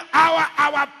 every hour,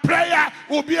 our prayer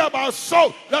will be about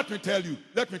soul. Let me tell you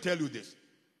this.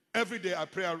 Every day I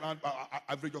pray around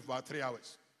average of about 3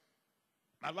 hours.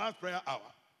 My last prayer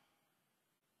hour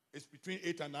is between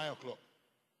 8 and 9 o'clock.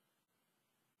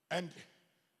 And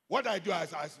what I do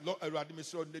is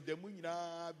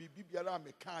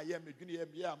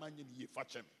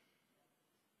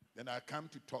then I come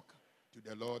to talk to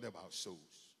the Lord about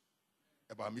souls,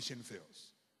 about mission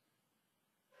fields.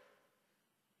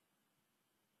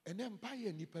 And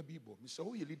empire nipa bibo, Mr.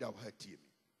 Who you lead our team.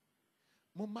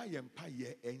 Mama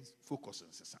empire ends focus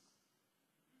on Sessa.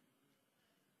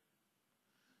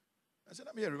 I said,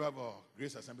 I'm here revival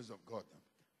Grace Assemblies of God.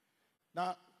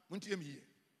 Now, Muntiemi ye.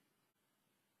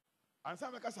 And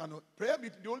some of us know prayer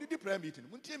meeting, the only prayer meeting.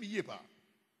 Muntiemi ye pa.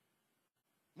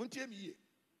 Muntiemi ye.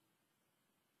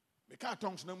 Me can't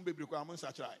tongues no be requirement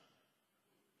such right.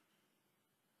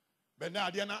 But now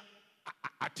they are not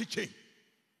teaching.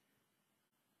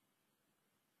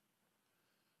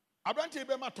 I brought you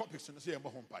my topics and say,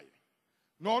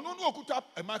 no, put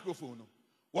a microphone.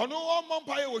 One no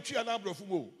umpire will cheer a number of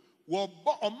more.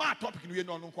 On my topic, we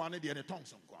know no quantity and a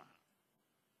tongues.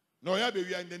 No, we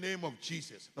are in the name of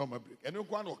Jesus. No, my break. And no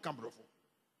one will come.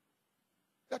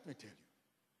 Let me tell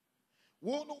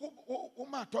you. One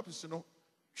my topics, no,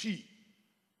 she.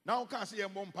 Now can't see a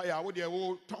umpire with their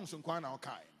old tongues and quan or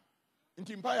kind. In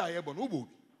Timpire, Ebon, Ubu.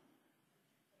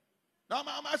 Now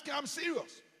I'm asking, I'm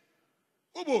serious.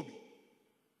 Ubobi.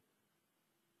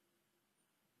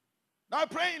 Now I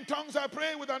pray in tongues, I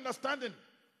pray with understanding.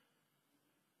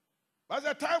 But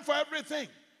there's a time for everything.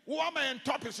 Who am I in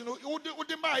topics? Who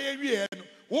do my area?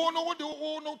 Who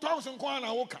no tongues and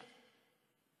kwana woka?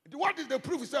 What is the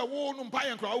proof? Is that who no pay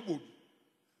and crowd?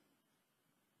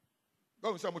 Go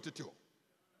and say what to tell.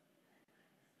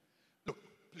 Look,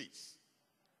 please,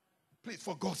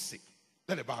 for God's sake,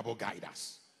 let the Bible guide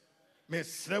us. Me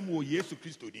sremo Yesu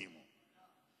Christo nimo.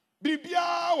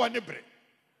 Bibia wanebre.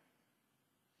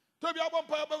 To be abon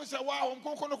pa ba say wa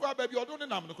onkonko no kwa ba bi odo ne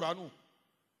nam no kwa no.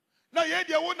 Na ye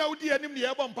de wo na udi anim ne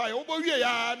ebon pa ye wo bo wie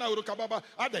ya na wo ka baba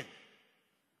aden.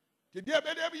 Ti de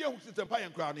be de be ye hu system pa ye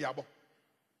kwa no ya bo.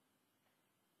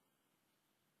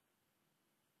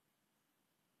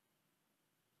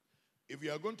 If we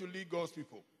are going to lead God's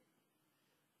people,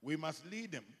 we must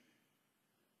lead them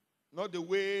not the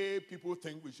way people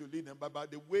think we should lead them,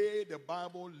 but the way the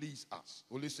Bible leads us.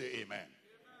 Will you say amen?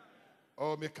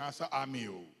 Oh, me cancer army.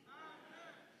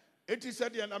 It is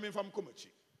said, and I mean from Kumasi.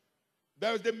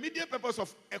 There is the immediate purpose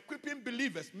of equipping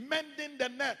believers, mending the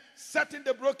net, setting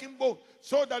the broken bone,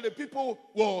 so that the people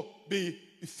will be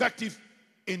effective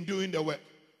in doing the work.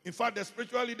 In fact, the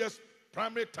spiritual leader's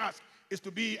primary task is to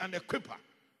be an equipper,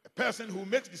 a person who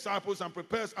makes disciples and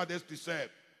prepares others to serve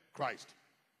Christ.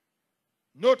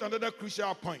 Note another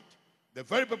crucial point. The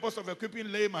very purpose of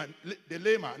equipping the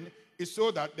layman is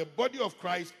so that the body of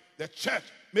Christ, the church,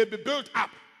 may be built up.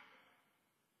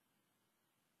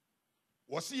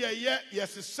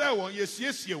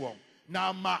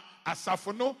 Na ma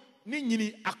asafo no ni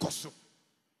nyini akoso.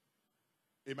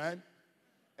 Amen.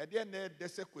 Ede na de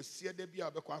se kwasie da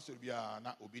bia obekwa asori bia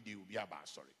na obidi obi aba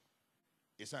asori.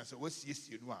 Esan se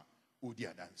wasiesie no a odi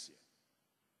adanse.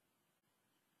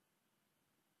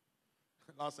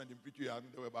 Last time in preaching,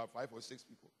 there were about 5 or 6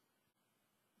 people.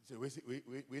 He said,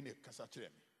 we in a kasa chere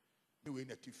me. We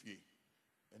in a tifie.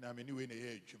 And I'm anyway in a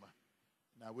year juma.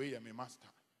 Now we am a master.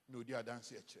 No dear dance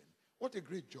here. What a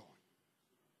great joy.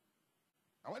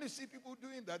 And when you see people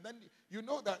doing that, then you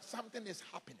know that something is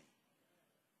happening.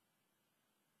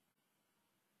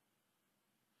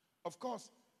 Of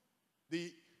course,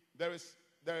 there is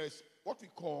what we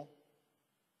call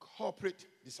corporate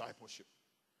discipleship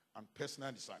and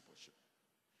personal discipleship.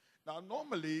 Now,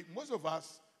 normally, most of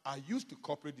us are used to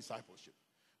corporate discipleship.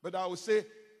 But I would say,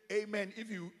 amen, if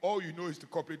all you know is the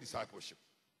corporate discipleship.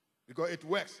 Because it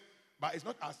works, but it's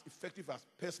not as effective as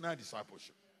personal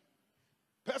discipleship.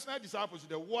 Personal discipleship,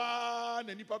 the one,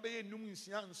 and if I be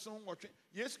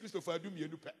yes, Christopher, do me a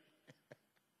new pet.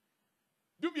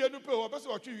 Do me a new pet, or person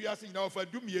what you are saying now for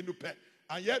do me a new pet.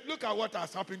 And yet, look at what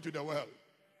has happened to the world.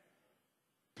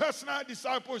 Personal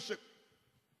discipleship.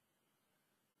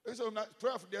 So,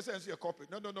 12, they say a corporate.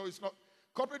 No, it's not.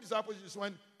 Corporate discipleship is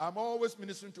when I'm always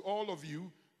ministering to all of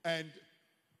you and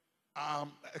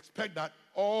expect that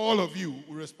all of you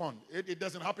will respond. It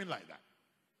doesn't happen like that.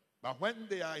 But when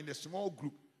they are in a small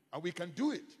group, and we can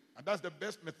do it, and that's the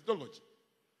best methodology.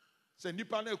 Say,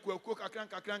 nipa na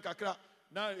kakra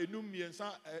na enum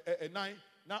miensa nine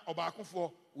na obako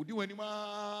for udi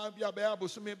wenima bia bia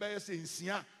bosume bia se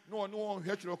nsia no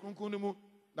hwe twero kronkron mu.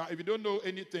 Now, if you don't know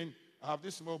anything, I have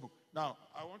this small book. Now,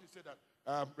 I want to say that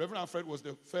Reverend Alfred was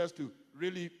the first to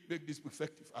really make this book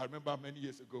effective. I remember many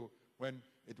years ago when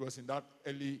it was in that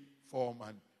early form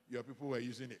and your people were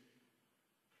using it.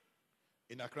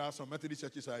 In Accra, some Methodist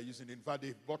churches are using it. In fact,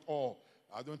 they bought all.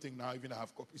 I don't think now even I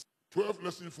have copies. 12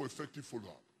 lessons for effective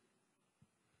follow-up.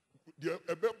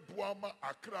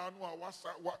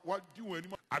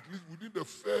 At least within the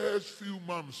first few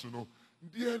months,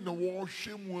 dear no one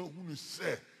shame who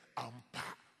say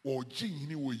ampa or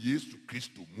jini or yes to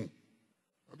Christ mu.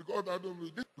 Because I don't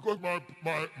know, because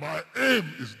my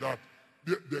aim is that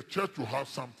the church will have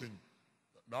something.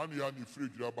 Now you are free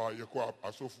about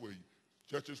Asokwa.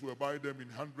 Churches were buying them in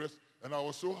hundreds, and I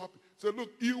was so happy. So look,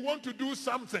 you want to do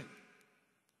something,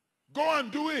 go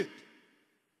and do it.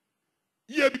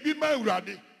 Ye be my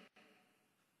uradi.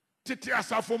 Titi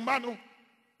asafo manu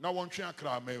na wonche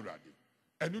akra ma uradi.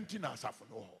 Enunti na asafo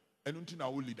no ho. Enunti na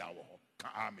wo leader wo ho. Ka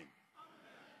amen.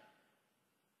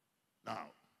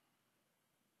 Now,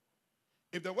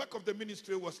 if the work of the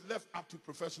ministry was left up to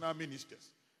professional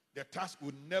ministers, the task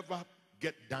would never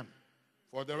get done.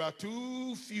 For there are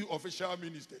too few official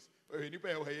ministers.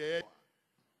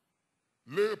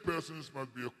 Lay persons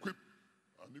must be equipped.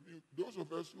 And even those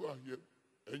of us who are here,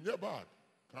 and you're bad.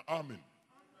 Amen.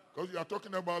 Because you are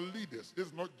talking about leaders.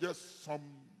 It's not just some,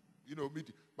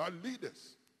 meeting, but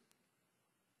leaders.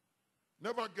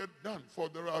 Never get done, for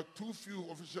there are too few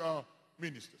official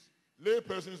ministers. Lay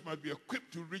persons must be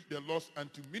equipped to reach the lost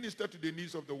and to minister to the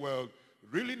needs of the world,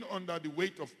 reeling under the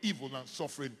weight of evil and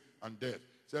suffering and death.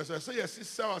 So as I say, yes,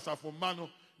 it's for mano.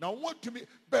 Now what to me,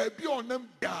 baby on them,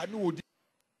 I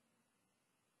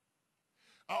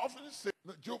often say,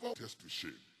 Jehovah test to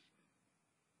shame.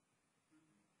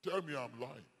 Tell me I'm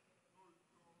lying.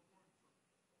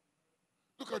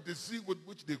 Look at the zeal with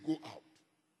which they go out.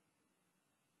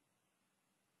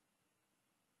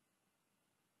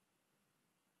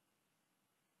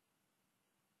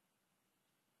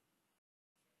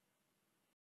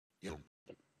 Yeah.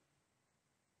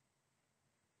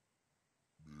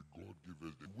 May God give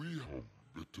us we have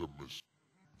better message.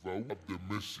 We have the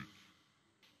message.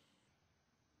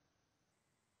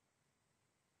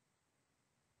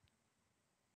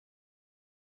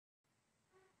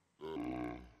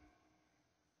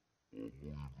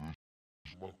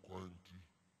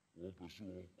 One person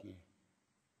won't go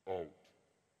out.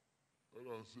 And I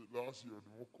said last year,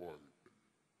 they won't call it.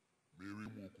 Mary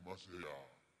Kumasi,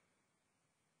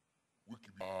 we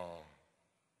keep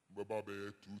maybe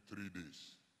 2-3 days.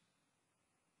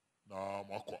 Now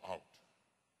I'm out.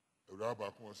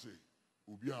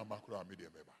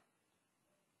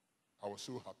 I was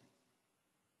so happy.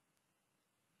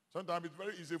 Sometimes it's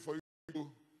very easy for you to go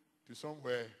to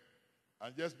somewhere,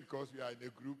 and just because we are in a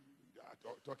group,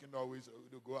 talking always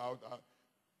to go out.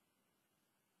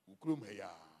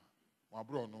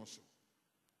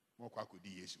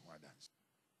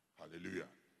 Hallelujah.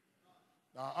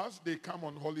 Now, as they come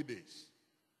on holidays,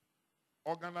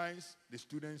 organize the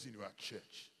students in your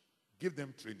church, give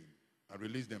them training, and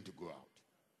release them to go out.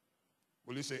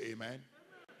 Will you say amen?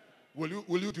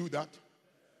 Will you do that?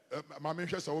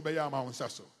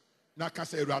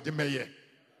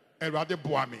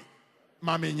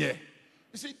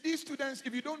 You see, these students,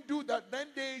 if you don't do that, then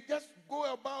they just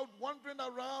go about wandering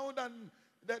around, and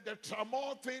the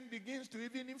turmoil thing begins to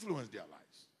even influence their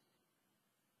lives.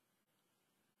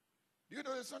 Do you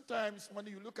know that sometimes when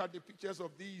you look at the pictures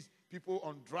of these people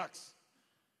on drugs,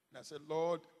 and I said,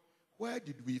 Lord, where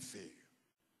did we fail?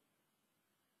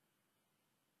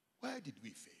 Where did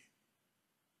we fail?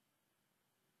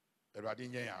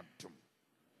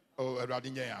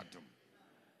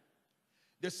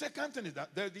 The second thing is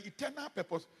that there's the eternal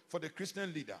purpose for the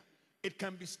Christian leader. It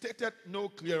can be stated no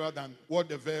clearer than what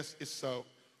the verse itself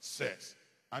says.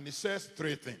 And it says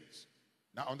three things.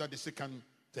 Now, under the second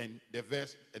thing, the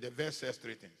verse says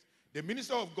three things. The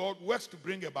minister of God works to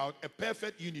bring about a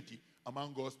perfect unity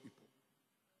among God's people.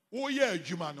 Oh yeah,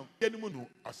 Jumano.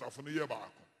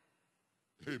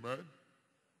 Amen.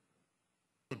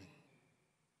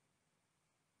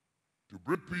 To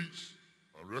bring peace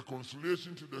and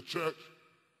reconciliation to the church,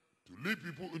 to lead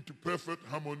people into perfect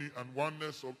harmony and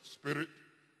oneness of spirit,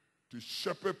 to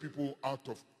shepherd people out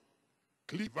of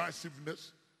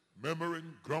divisiveness,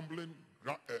 murmuring, grumbling,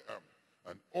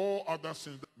 and all other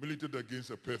sins that militate against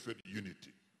a perfect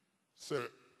unity. So,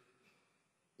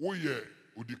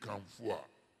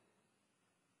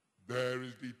 there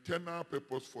is the eternal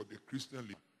purpose for the Christian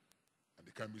leader, and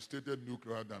it can be stated no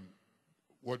clearer than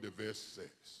what the verse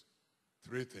says.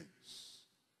 Three things.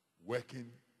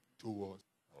 Working towards.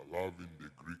 I love in the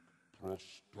Greek,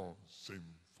 proston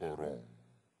symphoron.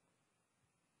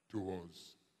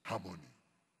 Towards harmony.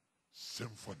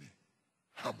 Symphony.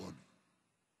 Harmony.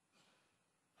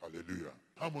 Hallelujah.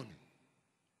 Harmony.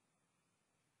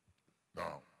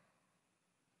 Now,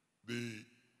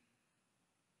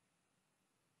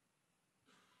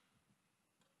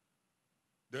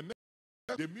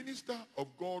 the minister of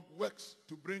God works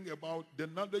to bring about the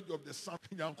knowledge of the Son.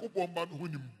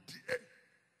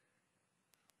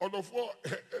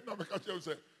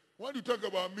 When you talk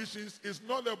about missions, it's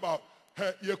not about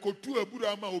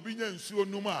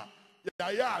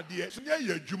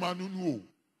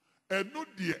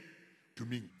to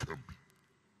me.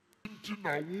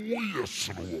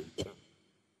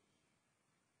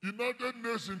 United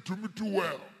Nations to me too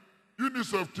well.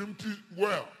 UNICEF to me too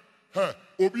well.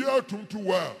 Obia to me too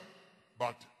well.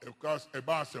 But of course, a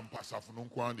bass and passafun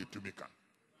kwani to me can.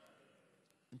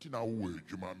 Intina we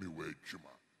juma me we juma.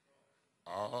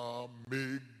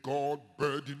 May God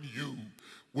burden you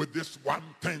with this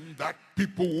one thing, that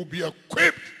people will be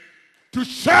equipped to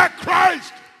share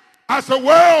Christ as a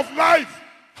way of life.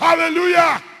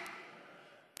 Hallelujah.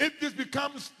 If this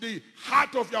becomes the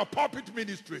heart of your pulpit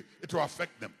ministry, it will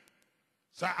affect them.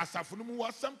 So as a funumu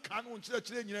was some canon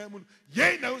church in your moon,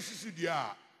 yea, no sisudia,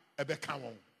 a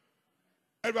becamon.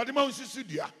 A radima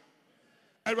sisudia.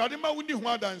 A radima windy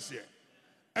one dance here.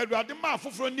 A radima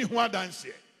for friendly one dance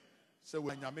here. So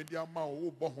when your media ma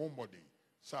o bo home body,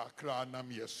 Sakra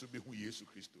Nami Subihu Yesu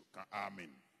Christo. Amen.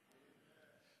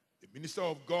 The minister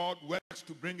of God works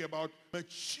to bring about a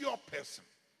mature person.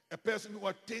 A person who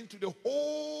attains to the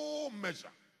whole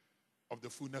measure of the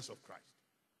fullness of Christ.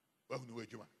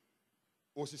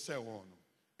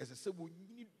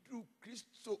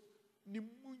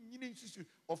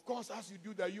 Of course, as you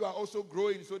do that, you are also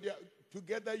growing. So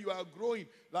together you are growing.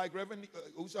 Like Reverend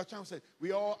Usacham said,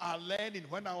 we all are learning.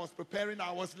 When I was preparing,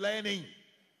 I was learning.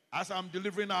 As I'm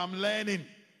delivering, I'm learning.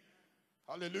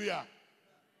 Hallelujah.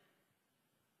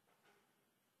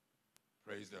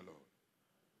 Praise the Lord.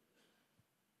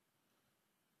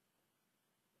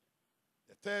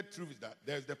 The third truth is that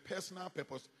there's the personal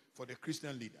purpose for the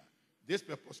Christian leader. This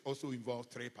purpose also involves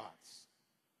three parts.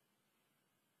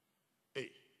 A,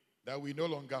 that we no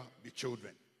longer be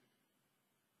children.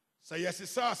 So yes,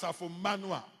 it's us for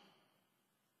manual.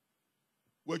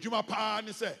 Where Juma Pa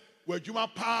ni say, where Juma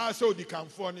Pa so the can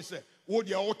for ni say, what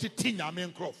the old thing I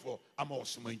mean crop for, I'm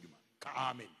also Juma.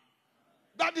 Amen.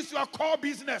 That is your core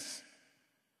business.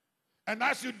 And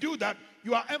as you do that,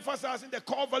 you are emphasizing the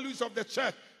core values of the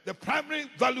church. The primary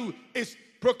value is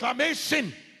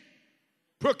proclamation.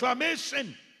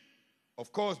 Proclamation.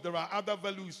 Of course, there are other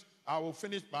values I will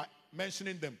finish by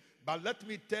mentioning them. But let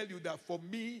me tell you that for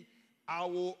me, I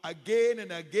will again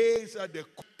and again say the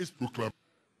is proclaim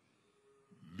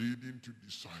leading to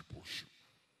discipleship.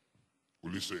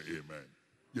 Will you say amen?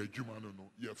 Yeah, Juma no,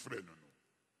 yeah, friend no.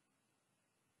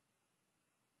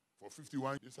 For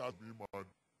 51 years, has been my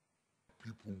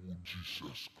people who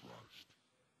Jesus Christ.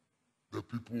 The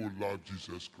people who love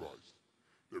Jesus Christ.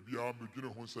 The beyond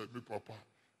beginning who said, me papa,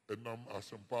 and I'm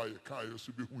as empire, Kaya,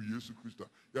 so be who Jesus Christ,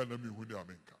 Yanami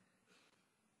Huniamenka.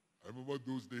 I remember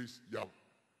those days, yeah,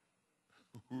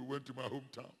 we went to my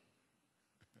hometown.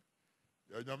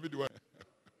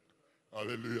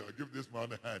 Hallelujah. Give this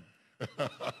man a hand.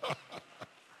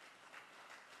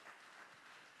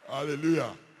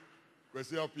 Hallelujah.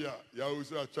 Kwesi up here,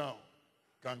 Yahushua Chow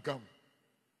can come.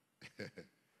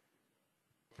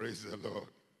 Praise the Lord.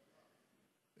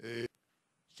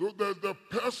 So there's the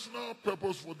personal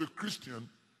purpose for the Christian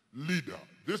leader.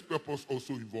 This purpose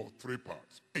also involves three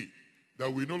parts. A,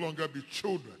 that we no longer be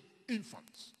children,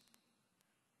 infants.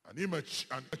 An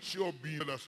immature being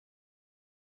that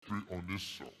on this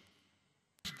soul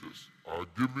are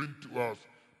given to us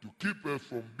to keep us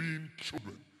from being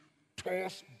children,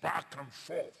 tossed back and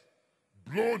forth,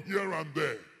 blown here and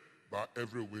there by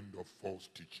every wind of false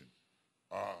teaching.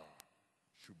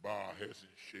 Should bow our heads in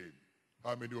shame.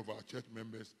 How many of our church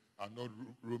members are not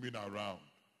roaming around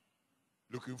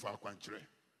looking for a country?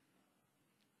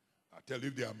 I tell you,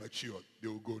 if they are mature, they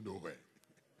will go nowhere.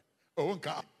 Oh,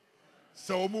 okay.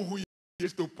 So who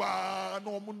is to pa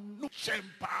no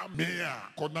shempa mea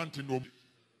konanti no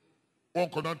on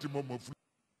konanti mo free.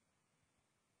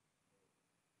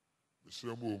 The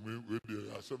same way we dey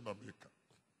asem na make.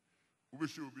 We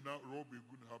should be now robbing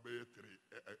good have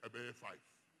 3 5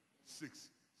 6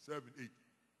 7 8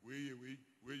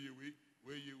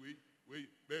 wait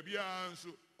baby answer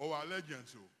our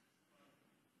legends so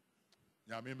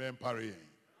nyame men pare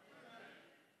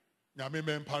nyame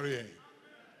men pare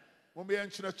mo be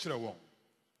enkyerɛkyerɛ wɔn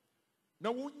na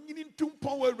wonyini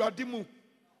ntumpɔn wɔ Awurade mu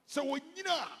sɛ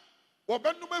wonyina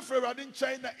wɔbɛnom afiri Awurade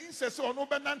nkyɛn na insɛ sɛ ɔno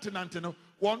bɛnantenante no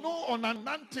wɔno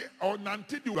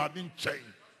ɔnante di Awurade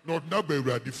nkyɛn na ɔdena ba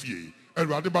Awurade fie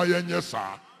Awurade ma yɛnyɛ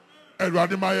saa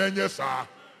Awurade ma yɛnyɛ saa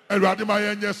Awurade ma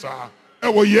yɛnyɛ saa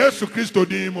ɛwɔ Yesu Kristo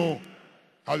din mu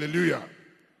hallelujah.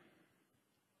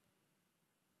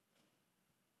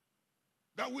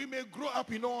 That we may grow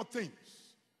up in all things.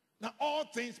 Now, all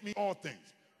things mean all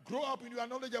things. Grow up in your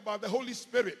knowledge about the Holy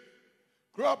Spirit.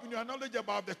 Grow up in your knowledge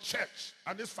about the church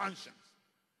and its functions.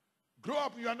 Grow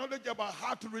up in your knowledge about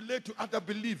how to relate to other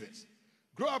believers.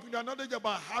 Grow up in your knowledge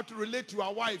about how to relate to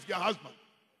your wife, your husband.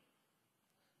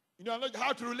 In your knowledge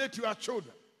how to relate to your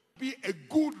children. Be a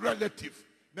good relative.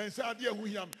 Then say, "Dear who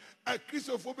am a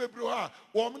Christopher Broha,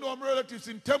 woman or relatives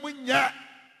in Temunya.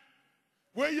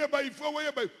 Where you by for? Where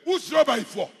you by? Who's your by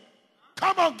for?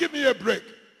 Come on, give me a break.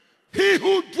 He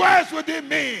who dwells within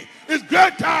me is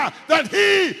greater than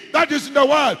he that is in the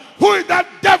world. Who is that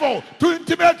devil to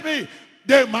intimidate me?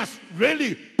 They must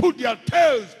really put their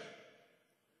tails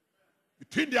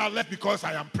between their legs because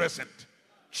I am present.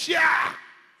 Chia,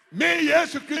 me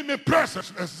yes, you give me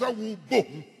presence. As a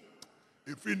woman,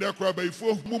 if in the crowd by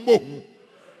four mumo,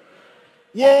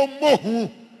 one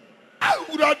mohu, I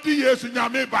would have the yes in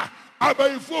Yameba. I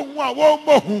by four one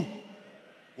mohu.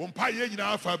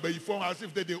 As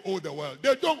if they own the world.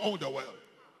 They don't own the world.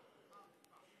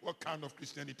 What kind of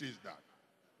Christianity is that?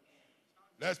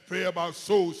 Let's pray about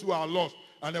souls who are lost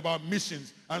and about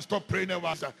missions and stop praying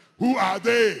about that. Who are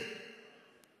they?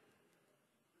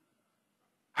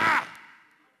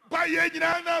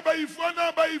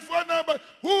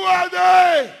 Who are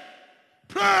they?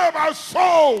 Pray about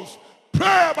souls.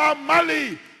 Pray about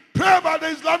Mali. Pray about the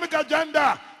Islamic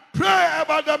agenda. Pray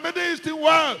about the Middle Eastern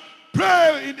world.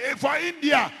 Pray for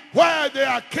India, where they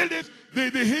are killing the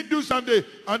Hindus and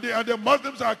the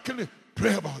Muslims are killing.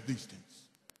 Pray about these things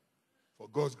for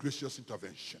God's gracious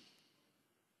intervention.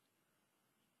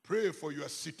 Pray for your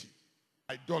city.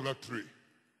 Idolatry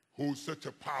holds such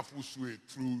a powerful sway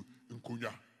through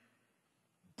Nkunya.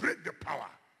 Break the power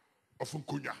of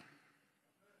Nkunya.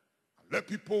 Let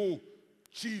people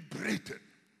be brated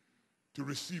to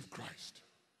receive Christ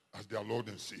as their Lord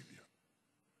and Savior.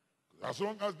 As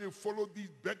long as they follow these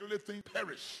beggarly things,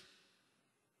 perish.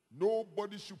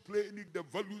 Nobody should play any the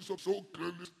values of so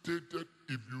clearly stated.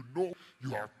 If you know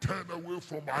you are turned away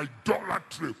from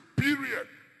idolatry, period.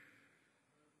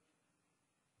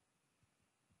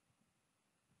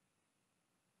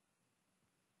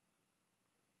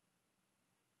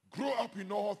 Grow up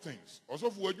in all things. Also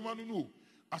for what you want to know.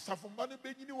 As a family,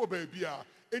 baby, you baby,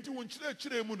 and you won't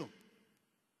chile muno.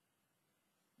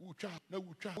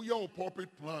 We are a pulpit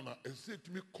planner and say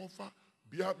to me, cover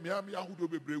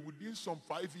within some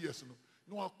 5 years.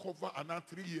 No, I cover another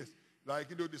 3 years. Like,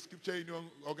 the scripture,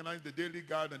 organize the daily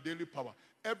guide and daily power.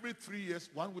 Every 3 years,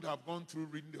 one would have gone through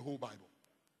reading the whole Bible.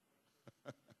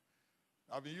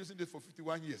 I've been using this for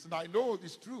 51 years, and I know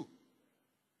it's true.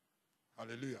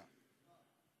 Hallelujah.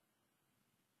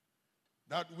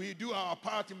 That we do our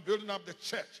part in building up the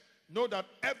church. Know that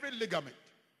every ligament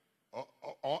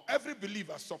or every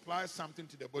believer supplies something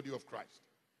to the body of Christ.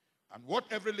 And what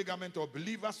every ligament or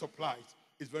believer supplies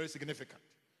is very significant.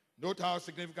 Note how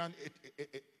significant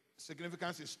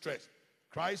significance is stressed.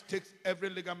 Christ takes every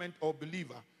ligament or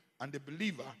believer, and the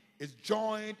believer is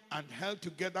joined and held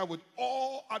together with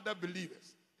all other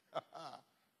believers.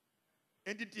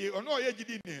 Entity or no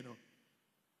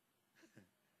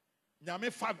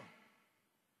nyame fa no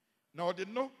na ode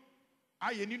no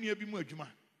aye ni nua bi mu adwuma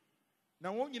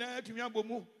na won nyina atumi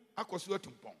abomu akoso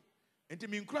atumpon enti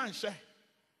me nkura nhye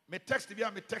me text bi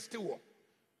a me text wo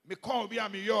me call bi a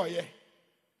me yoye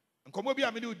nkomo bi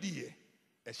a me ne odiye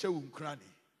ehye wo nkura ni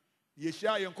ye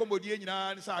hia ye nkomodie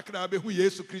nyina ne sa akra be hu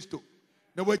Yesu Kristo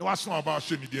na waso aba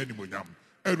hye ni de animonyam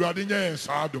awurade nya yen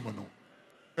saa adom no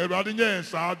awurade nya yen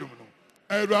saa adom no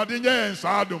awurade nya yen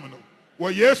saa adom no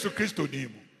wo Yesu Kristo ni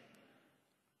mu.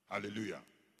 Hallelujah.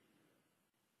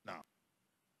 Now,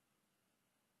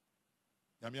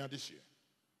 this year,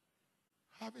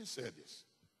 having said this,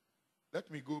 let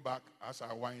me go back as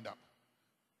I wind up.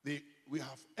 We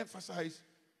have emphasized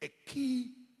a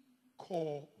key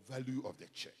core value of the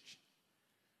church.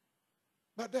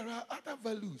 But there are other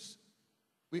values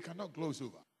we cannot gloss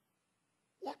over.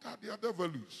 What are the other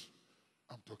values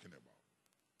I'm talking about?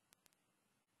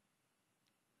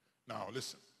 Now,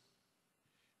 listen.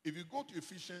 If you go to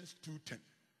Ephesians 2:10,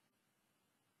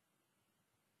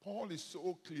 Paul is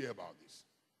so clear about this.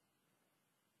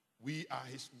 We are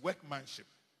his workmanship,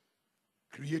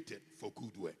 created for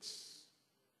good works.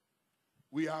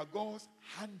 We are God's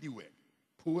handiwork,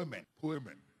 poemen,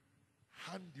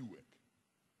 handiwork.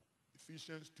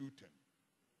 Ephesians 2:10.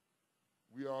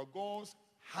 We are God's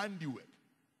handiwork,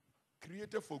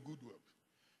 created for good works.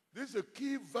 This is a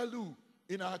key value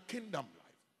in our kingdom life.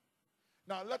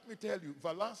 Now, let me tell you,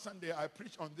 for last Sunday, I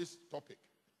preached on this topic.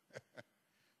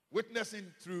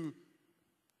 Witnessing through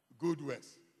good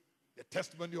works. The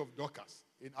testimony of Dorcas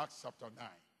in Acts chapter 9.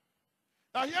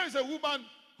 Now, here is a woman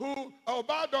who,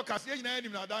 about Dorcas,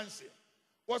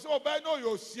 was obeying no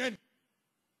your sin.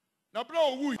 Now,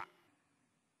 bro, who?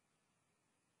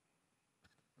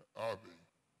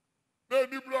 Then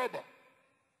the brother.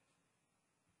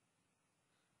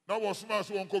 Now, was my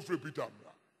son called Peter.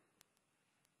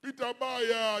 Peter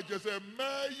Baya just a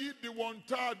may the one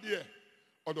tar there.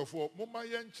 Or the four Mama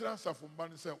Yenchra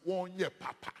Safumban said, one year,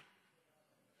 Papa.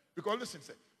 Because listen,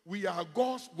 say, we are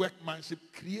God's workmanship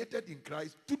created in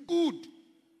Christ to good.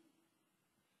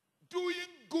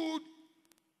 Doing good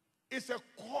is a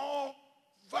core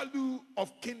value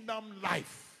of kingdom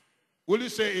life. Will you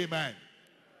say amen?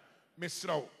 Miss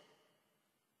Rao.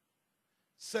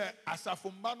 Say,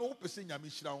 Asafumbano Pesina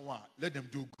Mishrawa, let them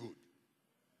do good.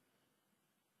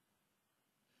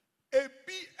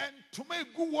 Ebi and to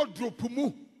make good wardrobe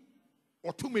mu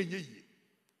or to me ye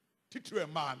titru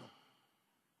man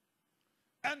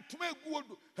and to make good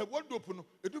her wardrobe no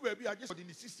edu baby I just in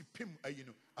the 60 pim you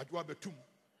know adwa betum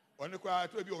one kwa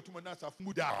to be otumana sa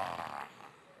muda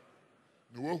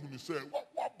no one say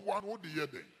what the year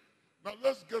then. Now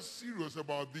let's get serious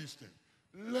about these things.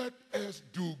 Let us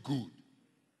do good.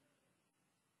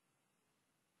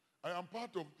 I am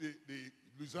part of the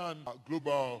Luzerne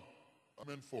Global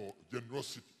for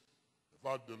generosity. In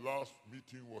fact, the last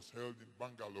meeting was held in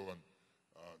Bangalore, and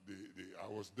I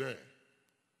was there.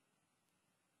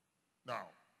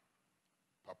 Now,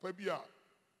 Papa Bia,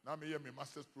 now me my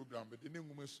master's program, but the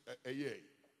name was a year.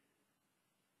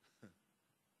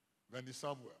 Wendy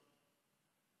Samuel.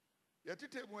 Yeah, to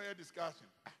take more discussion.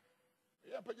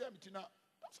 Yeah,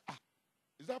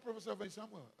 is that Professor Wendy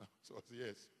Samuel? So I said,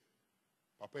 yes.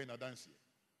 Papa in a dance here.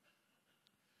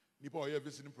 People are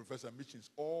visiting professor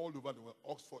missions all over the world,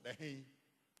 Oxford, the Hay.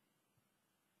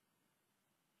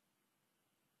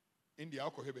 India,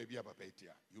 you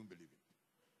won't believe it.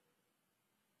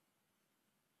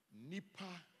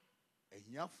 Nipa, a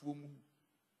yafumu,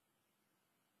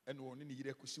 and one in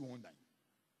the Kusi one night.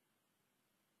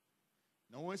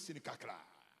 No one's seen Kakra.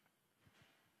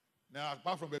 Now,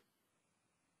 apart from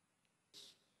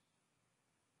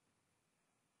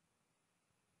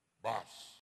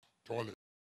bus, toilet.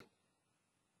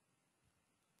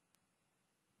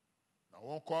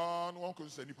 One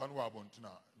could say, Nipan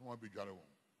Wabontina, no one be Jaro.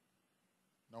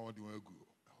 No one do a good.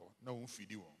 No one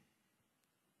feed you.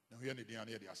 Now here the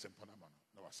idea they are sempana man.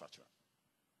 No such.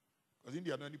 Because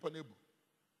India no nipa nebu.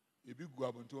 If you go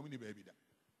up and to many baby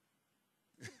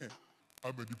that.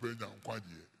 I'm a dependent on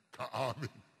Kwabena. Amen.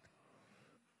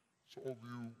 Some of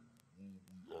you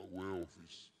who are aware of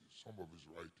some of his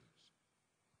writings.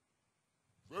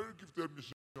 Very gifted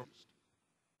missionarist.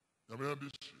 I mean,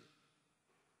 this year.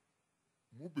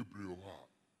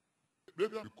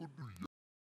 Maybe I could do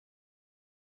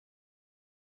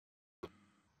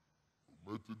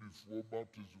Methodist for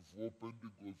Baptist for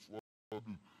Pentecost for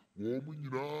woman,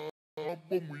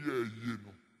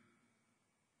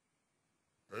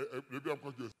 maybe I'm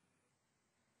conscious.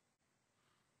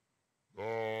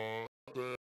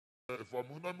 If I'm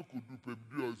going to do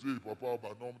PMD or say, Papa,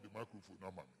 but no, the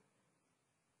microphone,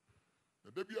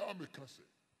 maybe I'm a cancer.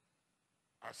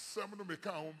 As some of them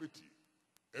can't be.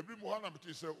 Every morning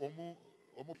I'm say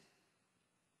almost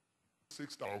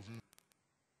 6,000.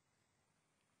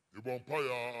 The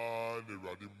vampire, the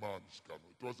ready man,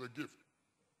 it was a gift.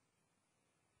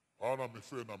 And I'm a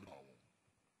friend, I'm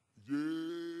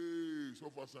yay, so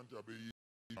far, Asante, I be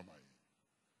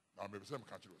now, maybe some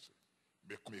country was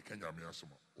make Kenya me as some.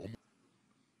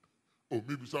 Oh,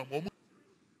 maybe some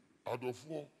out of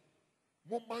four.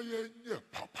 Mama, yeah,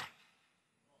 Papa.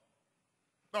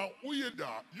 Now,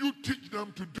 you teach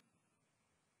them to do.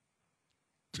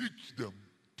 Teach them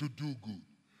to do good.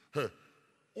 Hey,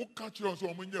 o catch you so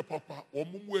omunye papa,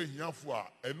 omumu ehiafo a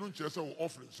enu nche se wo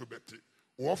offering so beti.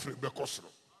 Wo offering be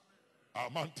kosro.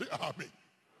 Amante amen.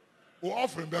 Wo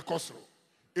offering be kosro.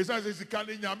 Isa se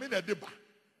sikani nyame na deba.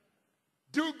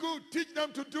 Do good, teach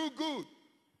them to do good.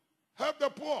 Help the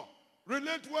poor,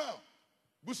 relate well.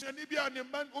 Busiani bia ni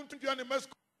man untu bia ni mas.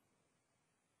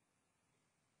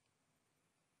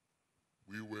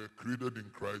 We were created in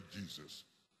Christ Jesus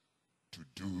to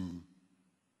do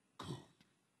good.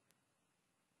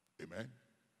 Amen.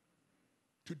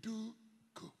 To do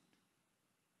good.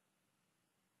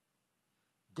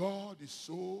 God is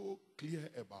so clear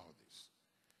about this.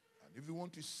 And if you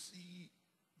want to see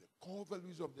the core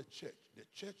values of the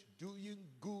church doing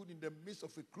good in the midst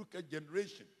of a crooked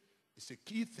generation is a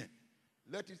key thing.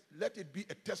 Let it be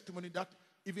a testimony that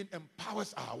even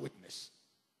empowers our witness.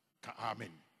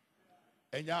 Amen.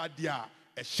 Enya dia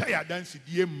e shaya dance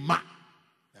die ma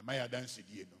na ma ya dance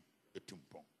die no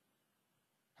etumpon.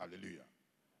 Hallelujah.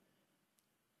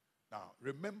 Now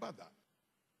remember that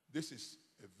this is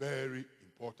a very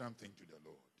important thing to the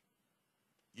Lord.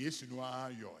 Yes, no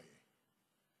ayoy.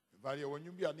 Varia when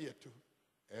you be near to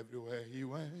everywhere he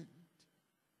went,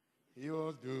 he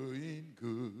was doing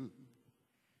good.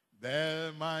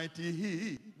 The mighty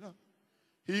healer,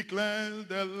 he cleansed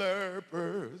the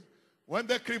lepers. When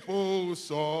the cripples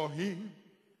saw him,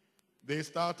 they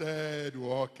started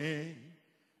walking.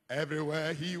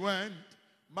 Everywhere he went,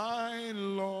 my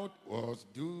Lord was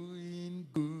doing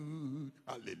good.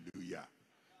 Hallelujah.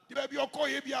 The baby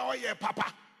okoye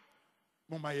papa.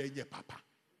 Mama ye papa.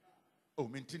 Oh,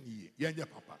 mentini ye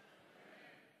papa.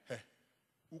 He,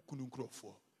 ukunu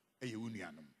krofo eye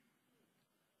unuanom.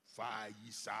 Fa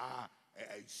yisa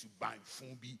suban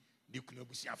fun bi ne kunu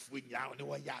busiafo nya ne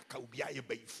wo ya ka obi aye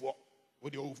bayifo.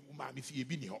 What do you want me to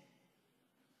be here?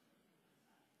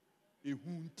 A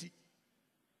hunty.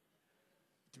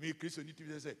 To me, Christian need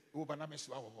to say, oh, but I'm a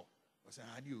swallow. Was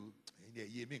I knew in a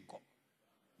year minko.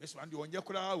 Miss Randy on your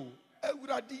crowd. I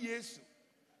would have yes.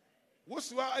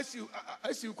 What's why I see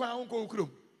you can't go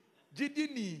crum.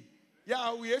 Didn't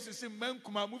ya we yes to see men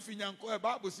come a moving yanko, a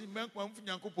Bible see men come from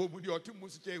Yanko with your two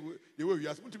must say the way you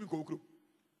ask me to be go crum.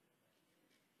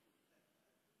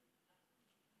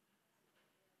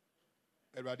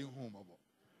 Everybody home about.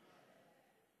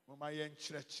 Mama yen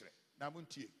church.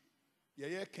 Namunti.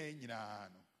 Ye ken yina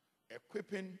no.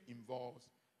 Equipping involves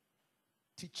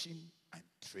teaching and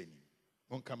training.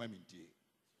 Won't come minti.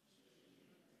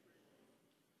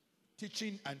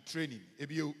 Teaching and training.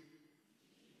 Ebio.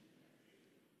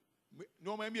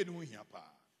 No man be doing here pa.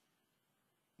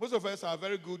 Most of us are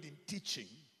very good in teaching,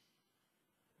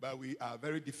 but we are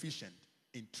very deficient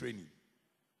in training.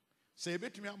 Say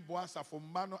betumi amboasa for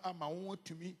mano ama won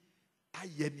to me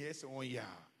ayeniese won ya.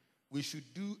 We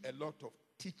should do a lot of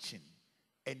teaching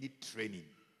and training.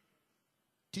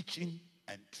 Teaching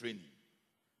and training.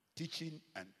 Teaching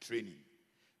and training.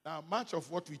 Now much of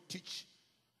what we teach,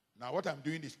 now what I'm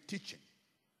doing is teaching.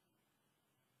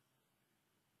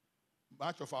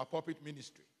 Much of our pulpit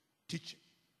ministry, teaching.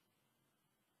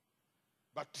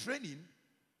 But training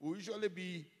will usually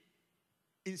be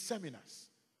in seminars.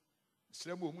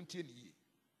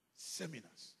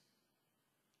 Seminars.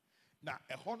 Now,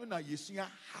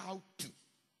 how to.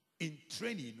 In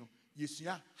training,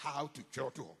 how to.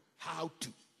 How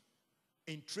to.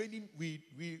 In training,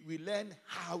 we learn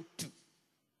how to.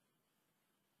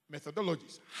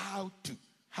 Methodologies, how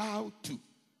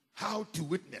to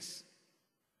witness,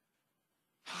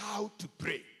 how to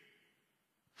pray,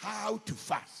 how to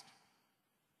fast.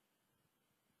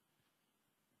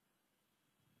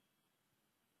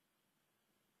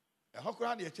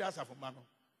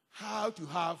 How to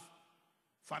have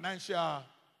financial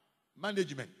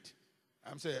management.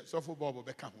 I'm saying, so for Bobo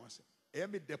become once.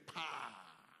 Emi the pa.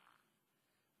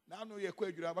 Now no ye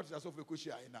kwe jura about so for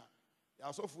kushia ina.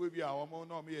 Ya so for we our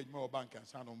no me more bank and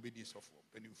san on be this of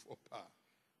penny for pa.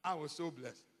 I was so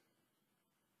blessed.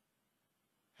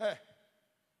 Hey,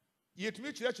 yet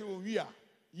me church we are.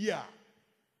 Yeah.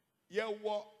 Ye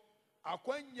wo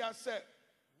akwanya se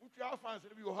mutual fans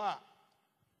bi wo ha.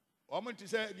 Omo ti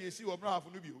say dey see wo bra half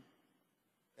no bi o.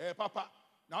 Papa,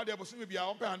 now there was maybe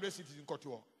 100 cities in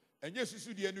Koto. And yes, you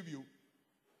see the end you.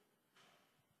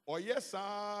 Or yes,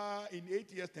 sir, in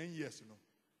 8 years, 10 years, you know.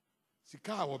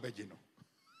 Sika or Begino.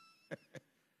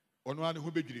 Or no one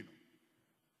who begin.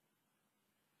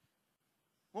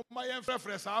 My young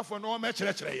friends are for no match.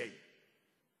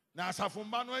 Now,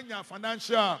 Safumano,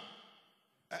 financial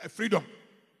freedom.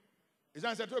 Is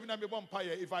answer to me,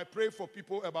 if I pray for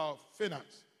people about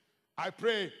finance, I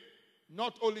pray.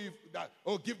 Not only that,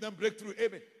 give them breakthrough.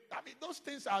 Amen. I mean, those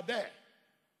things are there.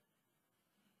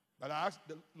 But I ask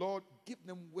the Lord, give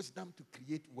them wisdom to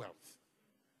create wealth.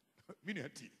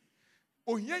 Minati.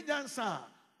 Ye nyansa,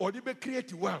 or they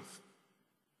create wealth.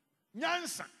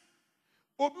 Nyansa.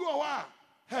 Obiwa,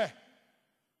 hey,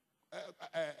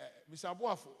 Mr.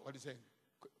 Abuafo, what is saying?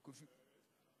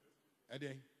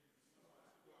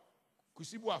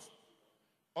 Kusibuafo.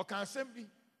 Or can assembly.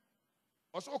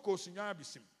 Also, Kosinya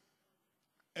Bisim.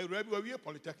 A rebel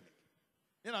polytechnic.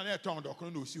 You know, tongue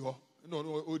doctor no see her. No,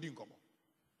 Odin come.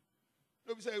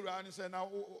 No, say, Rani say now,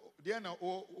 Diana,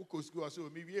 school, so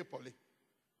maybe a poly.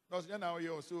 No, now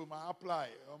you also my apply.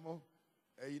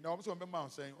 You know, I'm so remember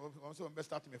saying, also best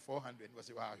starting me 400 was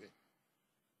a while.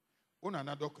 One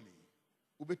another doctor,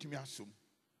 Ube to me assume.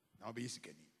 Now be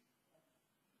sick.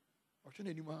 Option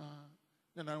anymore.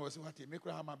 Then I was what make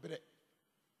her my bread.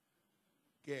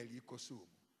 Girl, you consume.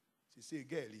 She say,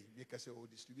 girlie, make us all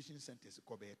distribution centers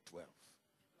cover 12.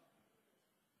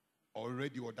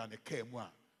 Already or done a care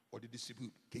more or the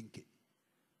distribute kinky.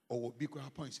 Or big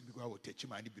points because I will teach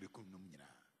him any breakum.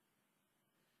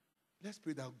 Let's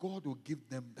pray that God will give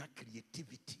them that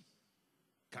creativity.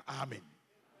 Amen.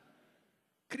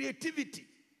 Creativity.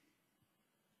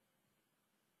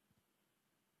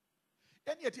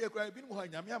 And yet, I've been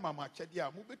with Mama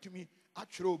Chadia, move to me,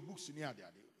 actual books near the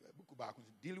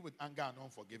dealing with anger and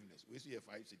unforgiveness. We see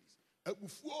 5 cities.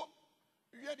 Before,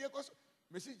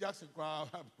 Mrs. Jackson,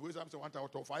 who is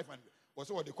 1,500,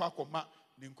 was what the Kwakoma,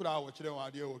 the Nkura, or children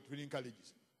idea of training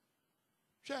colleges.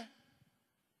 Share.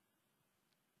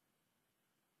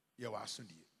 You are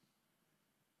Sunday.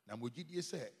 Namujidi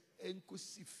say,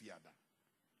 Enkusi Fiada.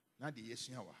 Now the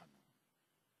Yesia Wahana.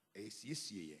 A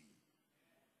CCA.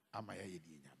 Amaya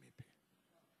Yedi Yamepe.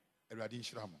 A Radin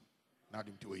Shramo. Now,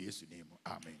 to a yes name.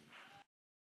 Amen.